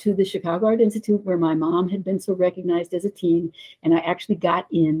to the Chicago Art Institute, where my mom had been so recognized as a teen, and I actually got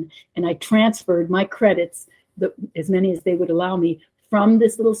in, and I transferred my credits, as many as they would allow me, from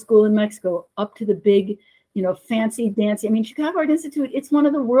this little school in Mexico up to the big, fancy dancy. I mean, Chicago Art Institute, it's one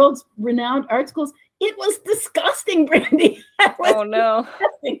of the world's renowned art schools. It was disgusting, Brandy. Oh, no.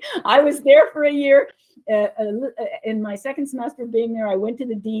 Disgusting. I was there for a year. In my second semester of being there, I went to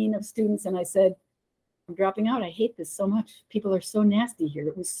the dean of students and I said, I'm dropping out. I hate this so much. People are so nasty here.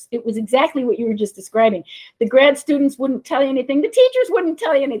 It was exactly what you were just describing. The grad students wouldn't tell you anything. The teachers wouldn't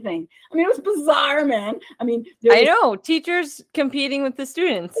tell you anything. I mean, it was bizarre, man. I mean, I know, teachers competing with the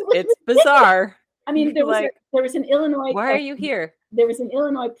students. It's bizarre. I mean, there was an Illinois. Why are you here? There was an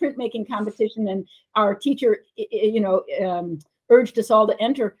Illinois printmaking competition, and our teacher, urged us all to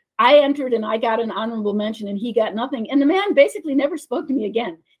enter. I entered, and I got an honorable mention, and he got nothing. And the man basically never spoke to me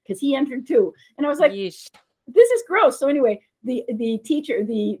again because he entered too. And I was like, Yeesh. This is gross. So anyway, the teacher,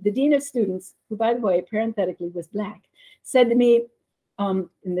 the dean of students, who, by the way, parenthetically was Black, said to me, and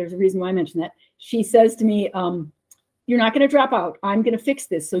there's a reason why I mentioned that. She says to me, you're not going to drop out. I'm going to fix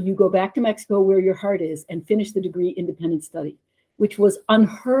this. So you go back to Mexico where your heart is and finish the degree independent study, which was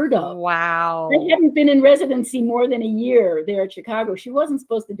unheard of. Wow. I hadn't been in residency more than a year there at Chicago. She wasn't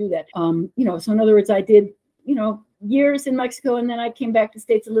supposed to do that. So in other words, I did, years in Mexico, and then I came back to the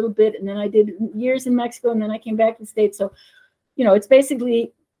States a little bit, and then I did years in Mexico, and then I came back to the States. So, it's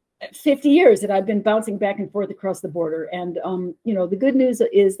basically 50 years that I've been bouncing back and forth across the border. And, the good news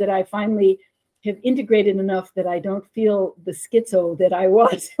is that I finally have integrated enough that I don't feel the schizo that I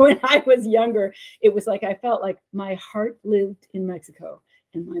was when I was younger. It was like I felt like my heart lived in Mexico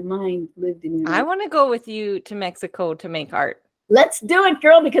and my mind lived in. I want to go with you to Mexico to make art. Let's do it,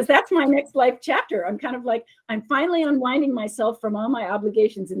 girl, because that's my next life chapter. I'm kind of like, I'm finally unwinding myself from all my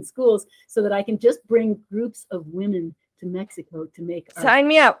obligations in schools so that I can just bring groups of women to Mexico to make art. Sign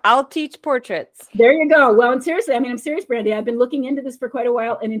me up. I'll teach portraits. There you go. Well, and seriously, I mean, I'm serious, Brandy. I've been looking into this for quite a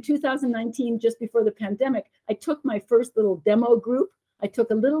while. And in 2019, just before the pandemic, I took my first little demo group. I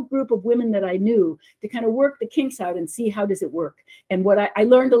took a little group of women that I knew to kind of work the kinks out and see how does it work. And what I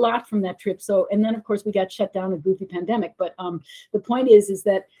learned a lot from that trip. So, and then of course we got shut down, a goofy pandemic. But the point is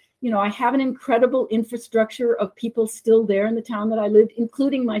that, you know, I have an incredible infrastructure of people still there in the town that I lived,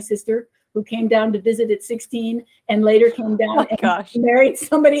 including my sister, who came down to visit at 16 and later came down and married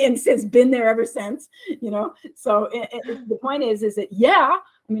somebody and has been there ever since, you know. So the point is that, yeah,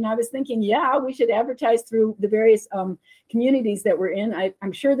 I mean, I was thinking, yeah, we should advertise through the various communities that we're in.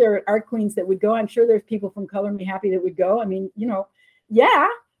 I'm sure there are art queens that would go. I'm sure there's people from Color Me Happy that would go. I mean, you know, yeah,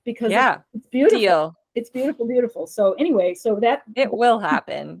 because it's beautiful. Deal. It's beautiful, beautiful. So anyway, so that it will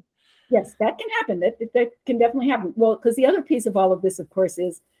happen. Yes, that can happen. That can definitely happen. Well, because the other piece of all of this, of course,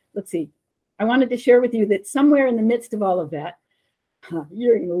 is, let's see, I wanted to share with you that somewhere in the midst of all of that,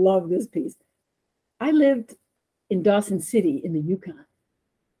 you're going to love this piece. I lived in Dawson City in the Yukon,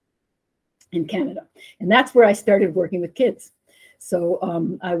 in Canada. And that's where I started working with kids.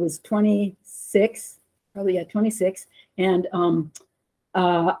 So I was 26, probably 26. And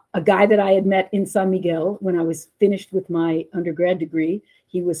a guy that I had met in San Miguel when I was finished with my undergrad degree,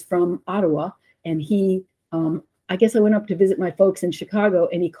 he was from Ottawa. And he, I guess I went up to visit my folks in Chicago,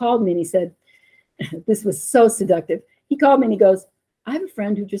 and he called me and he said, this was so seductive. He called me and he goes, I have a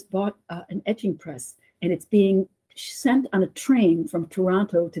friend who just bought an etching press, and it's being sent on a train from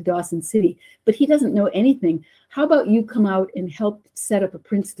Toronto to Dawson City, but he doesn't know anything. How about you come out and help set up a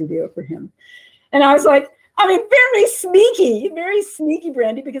print studio for him? And I was like, I mean, very sneaky,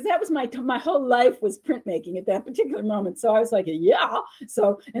 Brandy, because that was my whole life was printmaking at that particular moment. So I was like, yeah.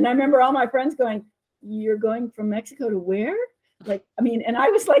 So, and I remember all my friends going, you're going from Mexico to where? Like, I mean, and I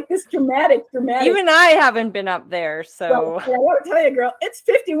was like this dramatic. Even I haven't been up there, so. Well, I want to tell you, girl, it's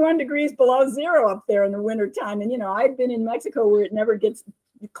 51 degrees below zero up there in the winter time. And, you know, I've been in Mexico where it never gets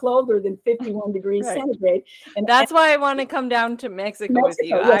colder than 51 degrees centigrade. And that's why I want to come down to Mexico with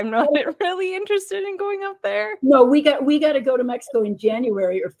you. Yes. I'm not really interested in going up there. No, we got to go to Mexico in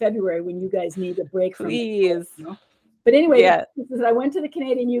January or February when you guys need a break from Please. You know? But anyway, I went to the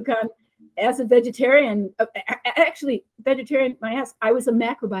Canadian Yukon as a vegetarian, actually vegetarian, my ass, I was a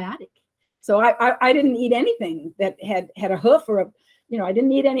macrobiotic. So I didn't eat anything that had a hoof or a, you know, I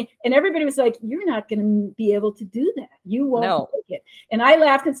didn't eat any. And everybody was like, you're not going to be able to do that. You won't take it. And I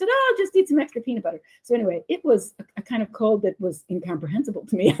laughed and said, oh, just eat some extra peanut butter. So anyway, it was a kind of cold that was incomprehensible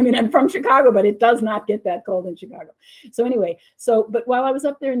to me. I mean, I'm from Chicago, but it does not get that cold in Chicago. So anyway, but while I was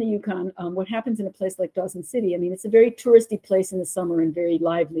up there in the Yukon, what happens in a place like Dawson City, I mean, it's a very touristy place in the summer and very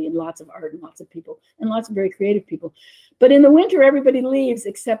lively and lots of art and lots of people and lots of very creative people. But in the winter, everybody leaves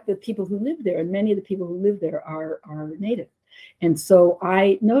except the people who live there. And many of the people who live there are native. And so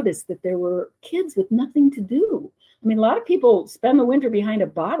I noticed that there were kids with nothing to do. I mean, a lot of people spend the winter behind a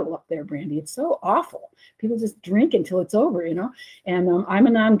bottle up there, Brandy. It's so awful. People just drink until it's over, you know. And I'm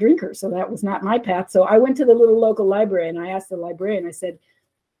a non-drinker, so that was not my path. So I went to the little local library and I asked the librarian, I said,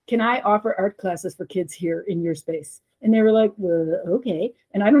 can I offer art classes for kids here in your space? And they were like, well, okay.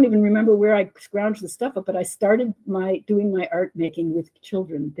 And I don't even remember where I scrounged the stuff up, but I started doing my art making with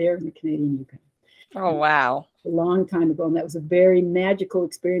children there in the Canadian Yukon. Oh, wow. A long time ago. And that was a very magical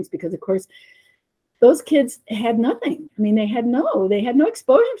experience because, of course, those kids had nothing. I mean, they had no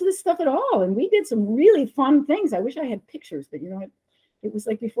exposure to this stuff at all. And we did some really fun things. I wish I had pictures, but, you know, it was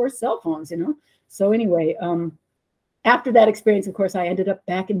like before cell phones, you know. So anyway, after that experience, of course, I ended up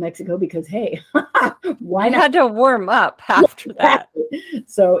back in Mexico because, hey, why not? You had to warm up after that.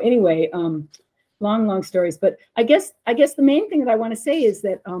 So anyway, long stories. But I guess the main thing that I want to say is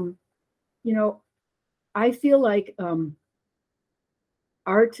that, you know, I feel like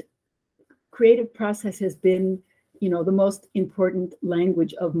art, creative process has been, you know, the most important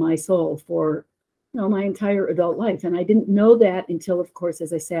language of my soul for, you know, my entire adult life. And I didn't know that until, of course,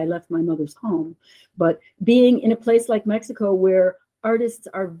 as I say, I left my mother's home. But being in a place like Mexico where artists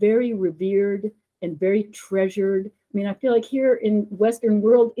are very revered and very treasured. I mean, I feel like here in Western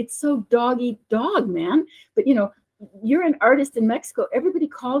world, it's so dog eat dog, man. But, you know, you're an artist in Mexico. Everybody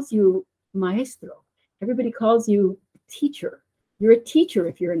calls you maestro. Everybody calls you teacher. You're a teacher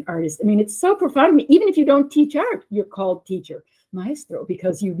if you're an artist. I mean, it's so profound to me. Even if you don't teach art, you're called teacher, maestro,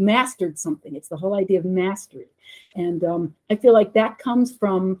 because you've mastered something. It's the whole idea of mastery. And I feel like that comes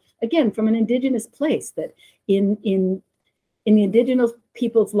from, again, from an indigenous place, that in in the indigenous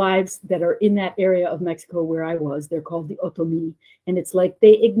people's lives that are in that area of Mexico where I was, they're called the Otomi. And it's like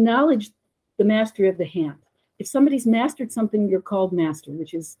they acknowledge the mastery of the hand. If somebody's mastered something, you're called master,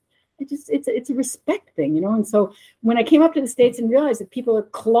 which is it's a respect thing, you know. And so when I came up to the States and realized that people are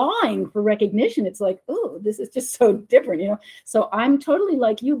clawing for recognition, it's like, oh, this is just so different, you know. So I'm totally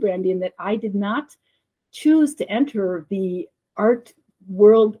like you, Brandy, in that I did not choose to enter the art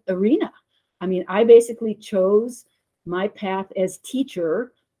world arena. I mean, I basically chose my path as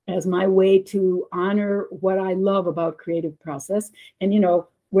teacher as my way to honor what I love about creative process. And, you know,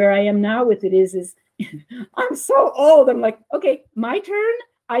 where I am now with it is I'm so old. I'm like, okay, my turn.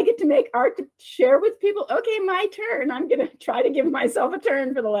 I get to make art to share with people. Okay, my turn. I'm going to try to give myself a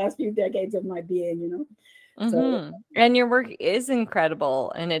turn for the last few decades of my being, you know. Mm-hmm. And your work is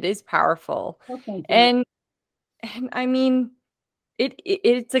incredible and it is powerful. Okay, And I mean,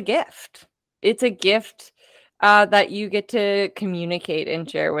 it's a gift. It's a gift that you get to communicate and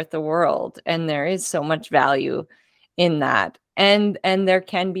share with the world. And there is so much value in that. And there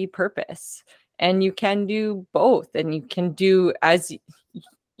can be purpose. And you can do both. And you can do, as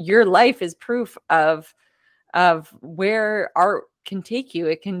your life is proof of where art can take you.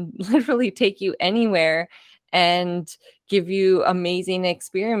 It can literally take you anywhere and give you amazing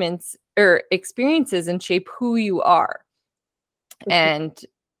experiences and shape who you are. And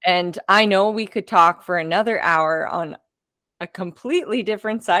I know we could talk for another hour on a completely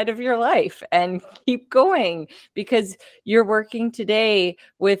different side of your life and keep going, because you're working today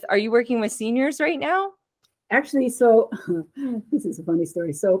with, are you working with seniors right now? Actually, so this is a funny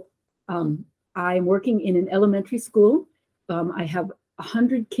story. So I'm working in an elementary school. I have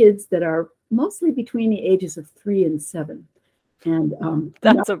 100 kids that are mostly between the ages of 3 and 7. And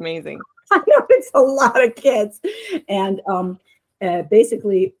that's amazing. I know it's a lot of kids. And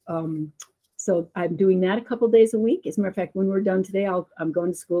basically, so I'm doing that a couple days a week. As a matter of fact, when we're done today, I'm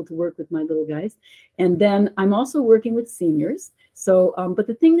going to school to work with my little guys. And then I'm also working with seniors. So, but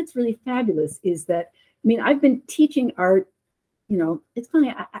the thing that's really fabulous is that, I mean, I've been teaching art, you know, it's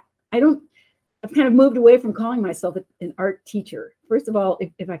funny. I've kind of moved away from calling myself an art teacher. First of all,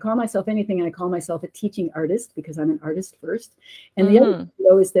 if I call myself anything, I call myself a teaching artist because I'm an artist first. And the other thing,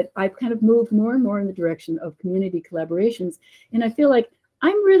 though, is that I've kind of moved more and more in the direction of community collaborations. And I feel like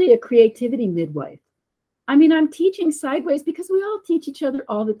I'm really a creativity midwife. I mean, I'm teaching sideways because we all teach each other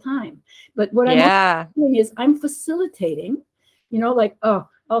all the time. But what I'm doing is I'm facilitating, you know, like, oh,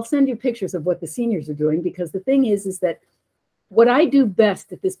 I'll send you pictures of what the seniors are doing, because the thing is that what I do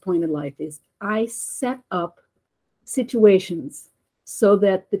best at this point in life is I set up situations so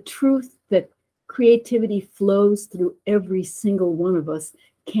that the truth that creativity flows through every single one of us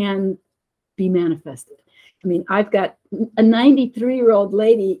can be manifested. I mean, I've got a 93-year-old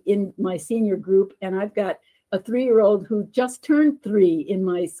lady in my senior group, and I've got a 3-year-old who just turned 3 in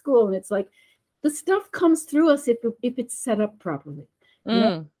my school. And it's like, the stuff comes through us if it's set up properly. You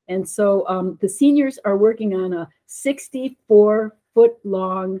know? And so the seniors are working on a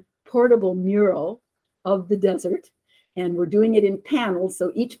 64-foot-long portable mural of the desert. And we're doing it in panels.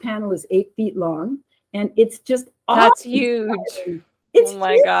 So each panel is 8 feet long. And it's just that's huge. It's oh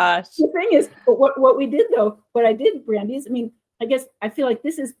my huge. Gosh. The thing is, what we did, though, what I did, Brandy, is, I mean, I guess I feel like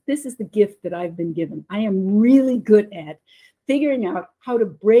this is the gift that I've been given. I am really good at figuring out how to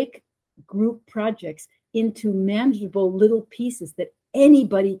break group projects into manageable little pieces that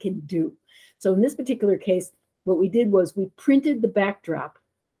anybody can do. So in this particular case, what we did was we printed the backdrop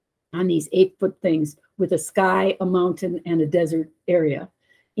on these 8-foot things with a sky, a mountain, and a desert area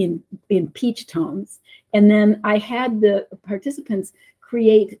in peach tones. And then I had the participants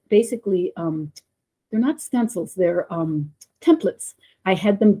create basically, they're not stencils, they're templates. I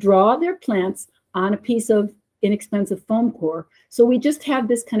had them draw their plants on a piece of inexpensive foam core. So we just have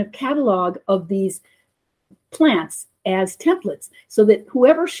this kind of catalog of these plants as templates, so that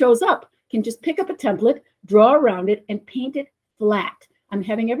whoever shows up can just pick up a template, draw around it, and paint it flat. I'm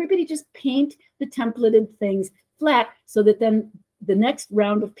having everybody just paint the templated things flat, so that then the next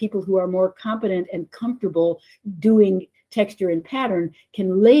round of people who are more competent and comfortable doing texture and pattern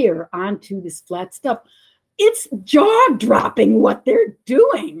can layer onto this flat stuff. It's jaw-dropping what they're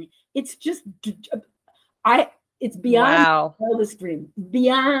doing. It's just, it's beyond my wildest dreams.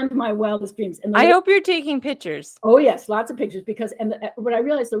 Beyond my wildest dreams. And I hope you're taking pictures. Oh yes, lots of pictures, because what I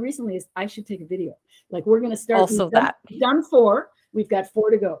realized so recently is I should take a video. Like, we're going to start. Also, we've done 4. We've got 4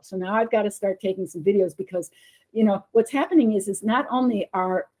 to go. So now I've got to start taking some videos, because, you know, what's happening is not only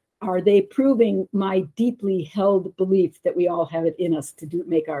are they proving my deeply held belief that we all have it in us to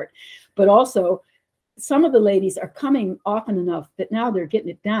make art, but also some of the ladies are coming often enough that now they're getting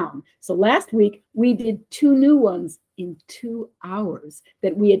it down. So last week we did 2 new ones in 2 hours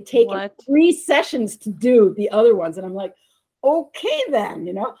that we had taken What? 3 sessions to do the other ones. And I'm like, okay,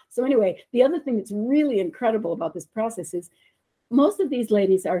 then, So anyway, the other thing that's really incredible about this process is most of these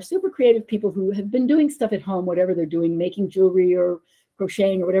ladies are super creative people who have been doing stuff at home, whatever they're doing, making jewelry or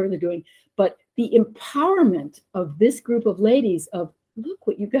crocheting or whatever they're doing. But the empowerment of this group of ladies of, look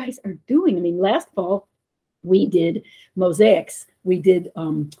what you guys are doing. I mean, last fall, we did mosaics. We did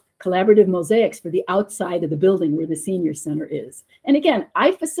collaborative mosaics for the outside of the building where the senior center is. And again,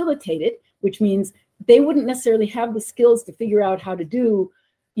 I facilitated, which means they wouldn't necessarily have the skills to figure out how to do,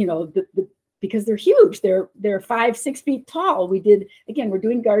 because they're huge. They're 5, 6 feet tall. We did, again, we're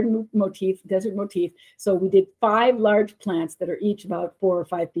doing garden motif, desert motif. So we did 5 large plants that are each about 4 or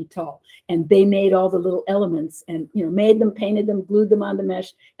 5 feet tall. And they made all the little elements and, made them, painted them, glued them on the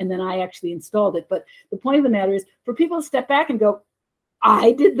mesh. And then I actually installed it. But the point of the matter is for people to step back and go,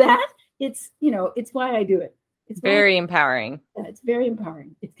 I did that. It's why I do it. It's very empowering. Yeah, it's very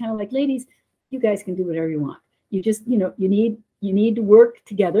empowering. It's kind of like, ladies, you guys can do whatever you want. You just, you need to work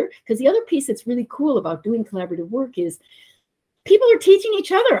together. Because the other piece that's really cool about doing collaborative work is people are teaching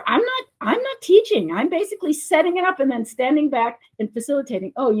each other. I'm not teaching. I'm basically setting it up and then standing back and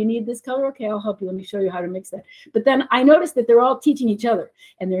facilitating. Oh, you need this color? Okay, I'll help you. Let me show you how to mix that. But then I noticed that they're all teaching each other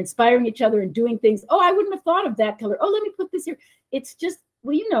and they're inspiring each other and doing things. Oh, I wouldn't have thought of that color. Oh, let me put this here. It's just,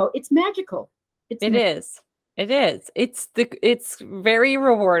 it's magical. It is. It's very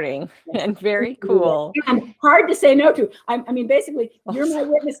rewarding and very cool. And hard to say no to. I mean, basically, you're my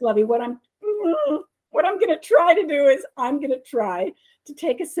witness, Lovey. What I'm going to try to do is I'm going to try to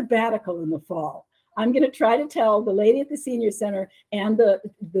take a sabbatical in the fall. I'm going to try to tell the lady at the senior center and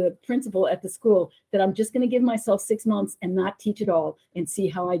the principal at the school that I'm just going to give myself 6 months and not teach at all and see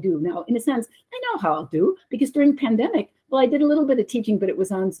how I do. Now, in a sense, I know how I'll do because during pandemic, well, I did a little bit of teaching, but it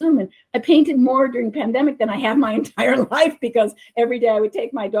was on Zoom. And I painted more during pandemic than I have my entire life because every day I would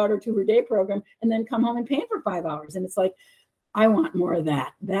take my daughter to her day program and then come home and paint for 5 hours. And it's like, I want more of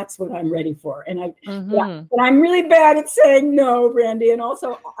that. That's what I'm ready for. And but I'm really bad at saying no, Brandy. And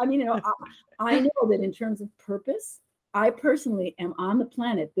also, I mean, I know that in terms of purpose, I personally am on the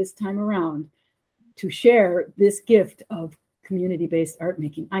planet this time around to share this gift of community-based art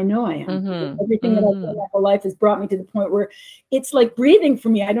making. I know I am. Everything that I've done my whole life has brought me to the point where it's like breathing for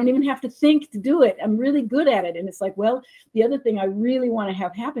me. I don't even have to think to do it. I'm really good at it. And it's like, well, the other thing I really want to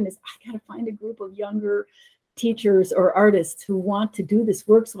have happen is I got to find a group of younger teachers or artists who want to do this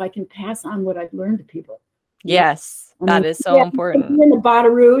work so I can pass on what I've learned to people. Yes, that is so important. In the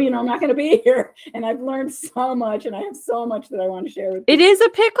Bottaroo, I'm not going to be here. And I've learned so much and I have so much that I want to share with you. It is a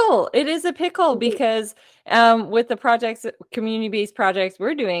pickle. It is a pickle because with the projects, community-based projects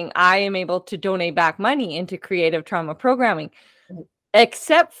we're doing, I am able to donate back money into creative trauma programming,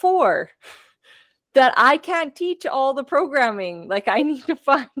 except for that I can't teach all the programming. Like I need to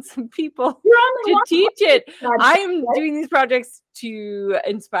find some people to teach it. I'm doing these projects to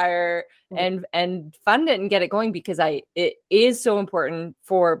inspire and fund it and get it going because it is so important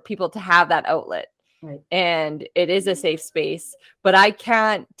for people to have that outlet. Right. And it is a safe space, but I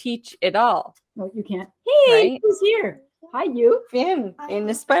can't teach it all. No, you can't. Hey, right? Who's here? Hi, you. Finn in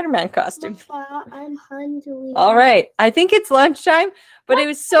the Spider-Man costume. I'm hungry. All right. I think it's lunchtime, but it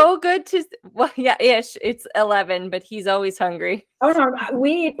was so good to, well, yeah, ish. It's 11, but he's always hungry. Oh, no,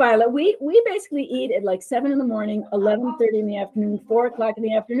 we eat by, we basically eat at like 7 in the morning, 11:30 in the afternoon, 4 o'clock in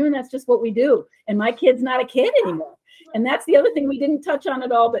the afternoon. That's just what we do. And my kid's not a kid anymore. And that's the other thing we didn't touch on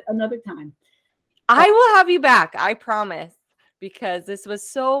at all, but another time. I will have you back. I promise. Because this was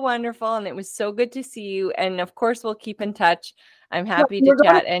so wonderful and it was so good to see you. And of course, we'll keep in touch. I'm happy to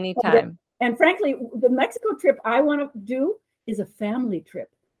chat anytime. And frankly, the Mexico trip I want to do is a family trip.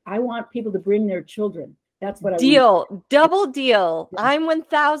 I want people to bring their children. That's what I want. Double deal. Yeah. I'm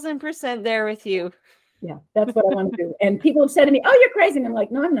 1000% there with you. Yeah, that's what I want to do. And people have said to me, oh, you're crazy. And I'm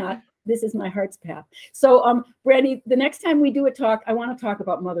like, no, I'm not. This is my heart's path. So, Brandy, the next time we do a talk, I want to talk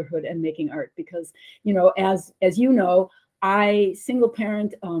about motherhood and making art because, as you know, I single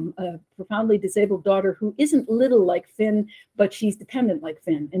parent a profoundly disabled daughter who isn't little like Finn, but she's dependent like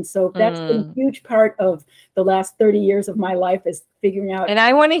Finn. And so that's been a huge part of the last 30 years of my life is figuring out. And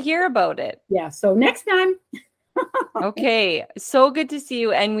I want to hear about it. Yeah. So next time. Okay. So good to see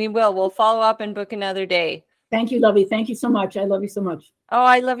you. And we'll follow up and book another day. Thank you, Lovey. Thank you so much. I love you so much. Oh,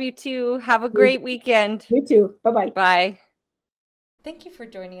 I love you too. Have a great weekend. You too. Bye-bye. Bye. Thank you for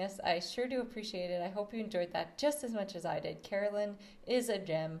joining us. I sure do appreciate it. I hope you enjoyed that just as much as I did. Carolyn is a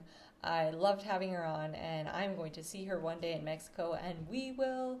gem. I loved having her on, and I'm going to see her one day in Mexico, and we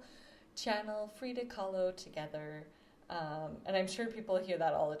will channel Frida Kahlo together. And I'm sure people hear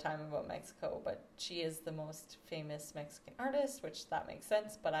that all the time about Mexico, but she is the most famous Mexican artist, which that makes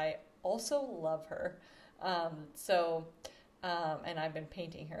sense, but I also love her. And I've been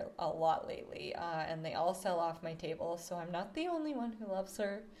painting her a lot lately, and they all sell off my table, so I'm not the only one who loves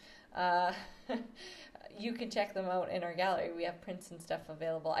her. Uh, you can check them out in our gallery. We have prints and stuff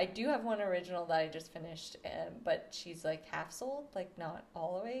available. I do have one original that I just finished, but she's like half sold, like not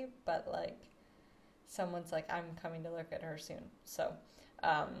all the way, but like someone's like, I'm coming to look at her soon. So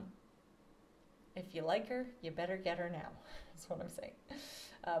if you like her, you better get her now. That's what I'm saying.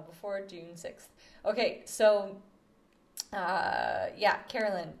 Before June 6th. Okay, so yeah,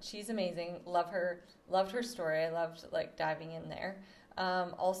 Carolyn, she's amazing. Love her. Loved her story. I loved like diving in there.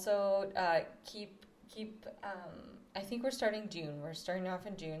 Also, keep. I think we're starting June. We're starting off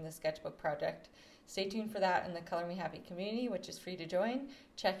in June, the sketchbook project. Stay tuned for that in the Color Me Happy community, which is free to join.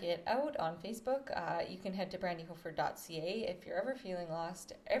 Check it out on Facebook. You can head to brandyhofer.ca if you're ever feeling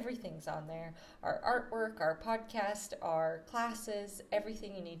lost. Everything's on there. Our artwork, our podcast, our classes,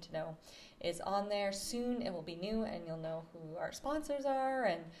 everything you need to know is on there. Soon it will be new, and you'll know who our sponsors are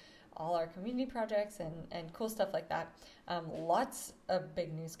and all our community projects and cool stuff like that. Lots of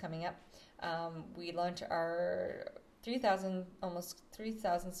big news coming up. We launch our almost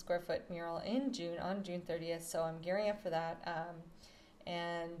 3,000 square foot mural in June, on June 30th. So I'm gearing up for that.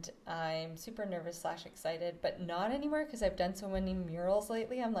 And I'm super nervous / excited, but not anymore because I've done so many murals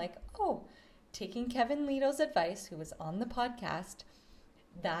lately. I'm like, oh, taking Kevin Leto's advice, who was on the podcast,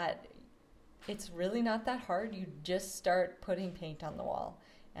 that it's really not that hard. You just start putting paint on the wall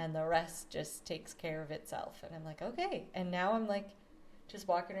and the rest just takes care of itself. And I'm like, okay. And now I'm like, just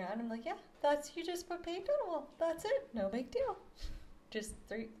walking around, I'm like, yeah, you just put paint on the wall. That's it. No big deal. Just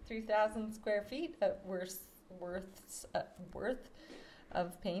 3,000 square feet of worth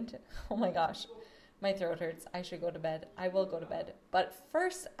of paint. Oh my gosh, my throat hurts. I should go to bed. I will go to bed. But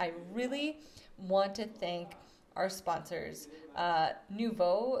first, I really want to thank our sponsors,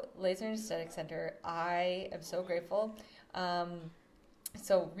 Nouveau Laser and Aesthetic Center. I am so grateful.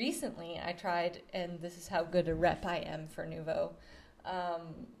 So recently I tried, and this is how good a rep I am for Nouveau.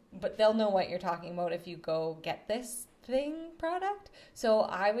 But they'll know what you're talking about if you go get this thing product. So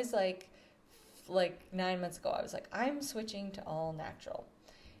I was like 9 months ago, I was like, I'm switching to all natural.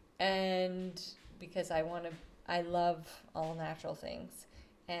 And because I love all natural things.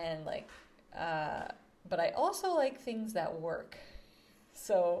 And like, but I also like things that work.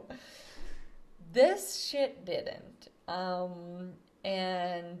 So this shit didn't.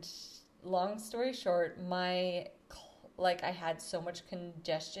 And long story short, I had so much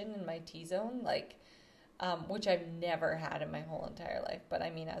congestion in my T-zone, which I've never had in my whole entire life. But I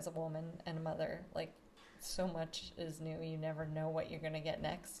mean, as a woman and a mother, like, so much is new. You never know what you're going to get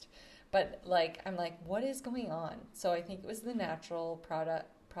next. But I'm like, what is going on? So I think it was the natural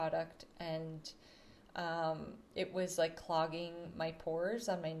product, and it was like clogging my pores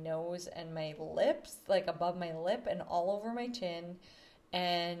on my nose and my lips, like above my lip and all over my chin.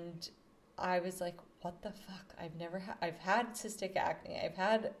 And I was like, what the fuck? I've had cystic acne. I've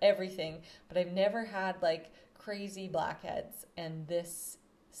had everything, but I've never had like crazy blackheads. And this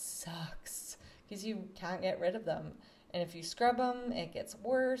sucks because you can't get rid of them. And if you scrub them, it gets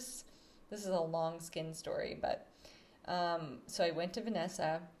worse. This is a long skin story, but so I went to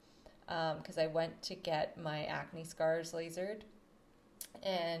Vanessa because I went to get my acne scars lasered,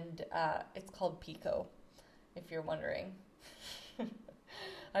 and it's called Pico, if you're wondering.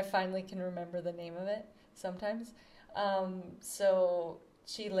 I finally can remember the name of it sometimes. So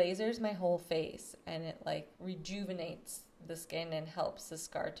she lasers my whole face, and it like rejuvenates the skin and helps the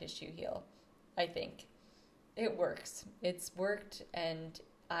scar tissue heal. I think it works. It's worked, and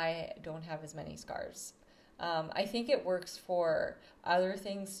I don't have as many scars. I think it works for other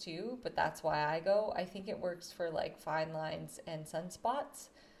things too, but that's why I go. I think it works for like fine lines and sunspots,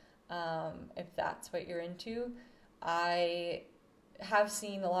 if that's what you're into. I have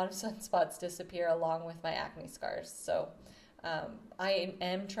seen a lot of sunspots disappear along with my acne scars. So I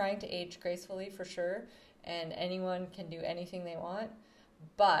am trying to age gracefully for sure, and anyone can do anything they want,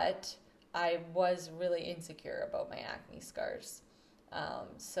 but I was really insecure about my acne scars.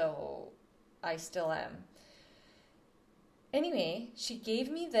 So I still am. Anyway, she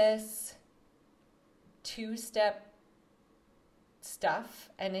gave me this 2-step stuff,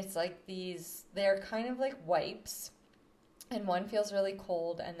 and it's like they're kind of like wipes, and one feels really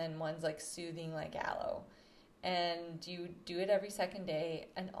cold, and then one's like soothing like aloe. And you do it every second day,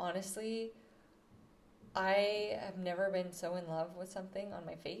 and honestly, I have never been so in love with something on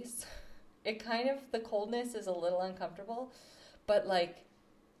my face. The coldness is a little uncomfortable, but like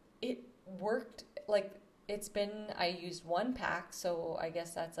it worked, like I used one pack, so I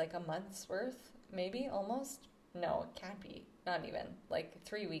guess that's like a month's worth, maybe, almost. No, it can't be, not even, like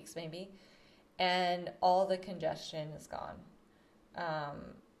 3 weeks maybe. And all the congestion is gone,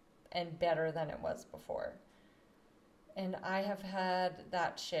 and better than it was before. And I have had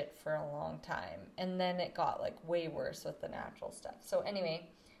that shit for a long time. And then it got like way worse with the natural stuff. So anyway,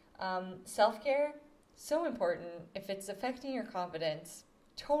 self-care, so important. If it's affecting your confidence,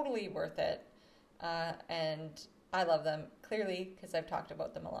 totally worth it. And I love them, clearly, because I've talked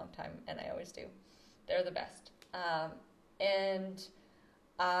about them a long time, and I always do. They're the best. And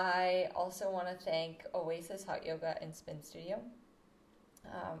I also want to thank Oasis Hot Yoga and Spin Studio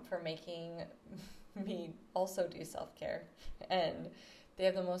for making me also do self-care. And they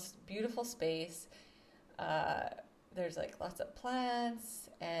have the most beautiful space. There's like lots of plants,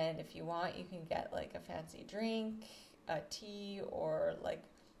 and if you want, you can get like a fancy drink, a tea, or like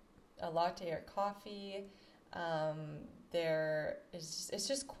a latte or coffee. It's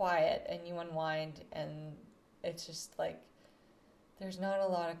just quiet, and you unwind, and it's just like there's not a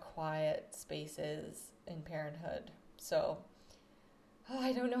lot of quiet spaces in parenthood. So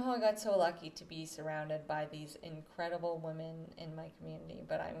I don't know how I got so lucky to be surrounded by these incredible women in my community,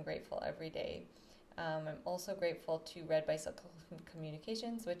 but I'm grateful every day. I'm also grateful to Red Bicycle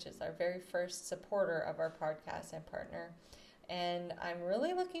Communications, which is our very first supporter of our podcast and partner. And I'm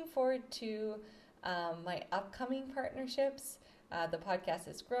really looking forward to my upcoming partnerships. The podcast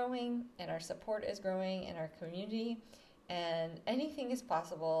is growing, and our support is growing in our community, and anything is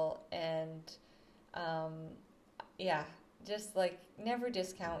possible. And just like never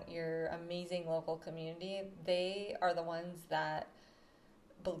discount your amazing local community. They are the ones that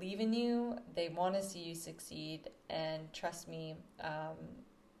believe in you. They want to see you succeed, and trust me,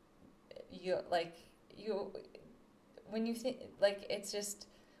 when you think, like, it's just,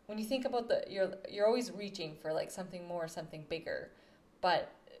 when you think about you're always reaching for like something more, something bigger, but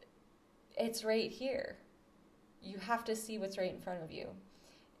it's right here. You have to see what's right in front of you,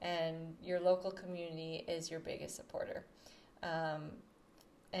 and your local community is your biggest supporter.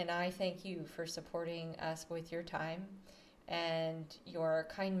 And I thank you for supporting us with your time and your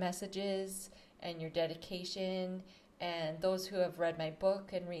kind messages and your dedication, and those who have read my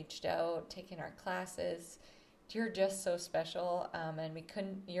book and reached out, taken our classes. You're just so special, and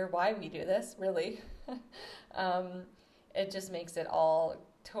you're why we do this, really. It just makes it all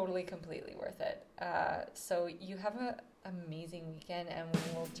totally, completely worth it. So you have an amazing weekend, and we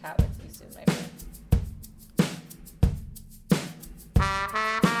will chat with you soon, my friend.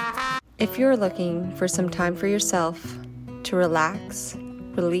 If you're looking for some time for yourself to relax,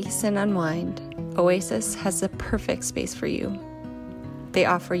 release, and unwind, Oasis has the perfect space for you. They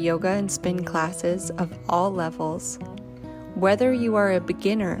offer yoga and spin classes of all levels. Whether you are a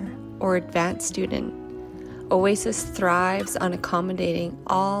beginner or advanced student, Oasis thrives on accommodating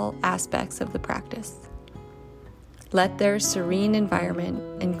all aspects of the practice. Let their serene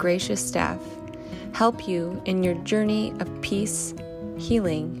environment and gracious staff help you in your journey of peace,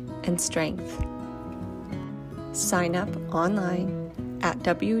 healing, and strength. Sign up online at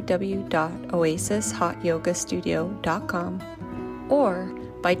www.oasishotyogastudio.com or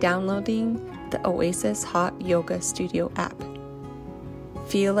by downloading the Oasis Hot Yoga Studio app.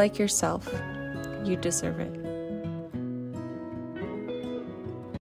 Feel like yourself. You deserve it.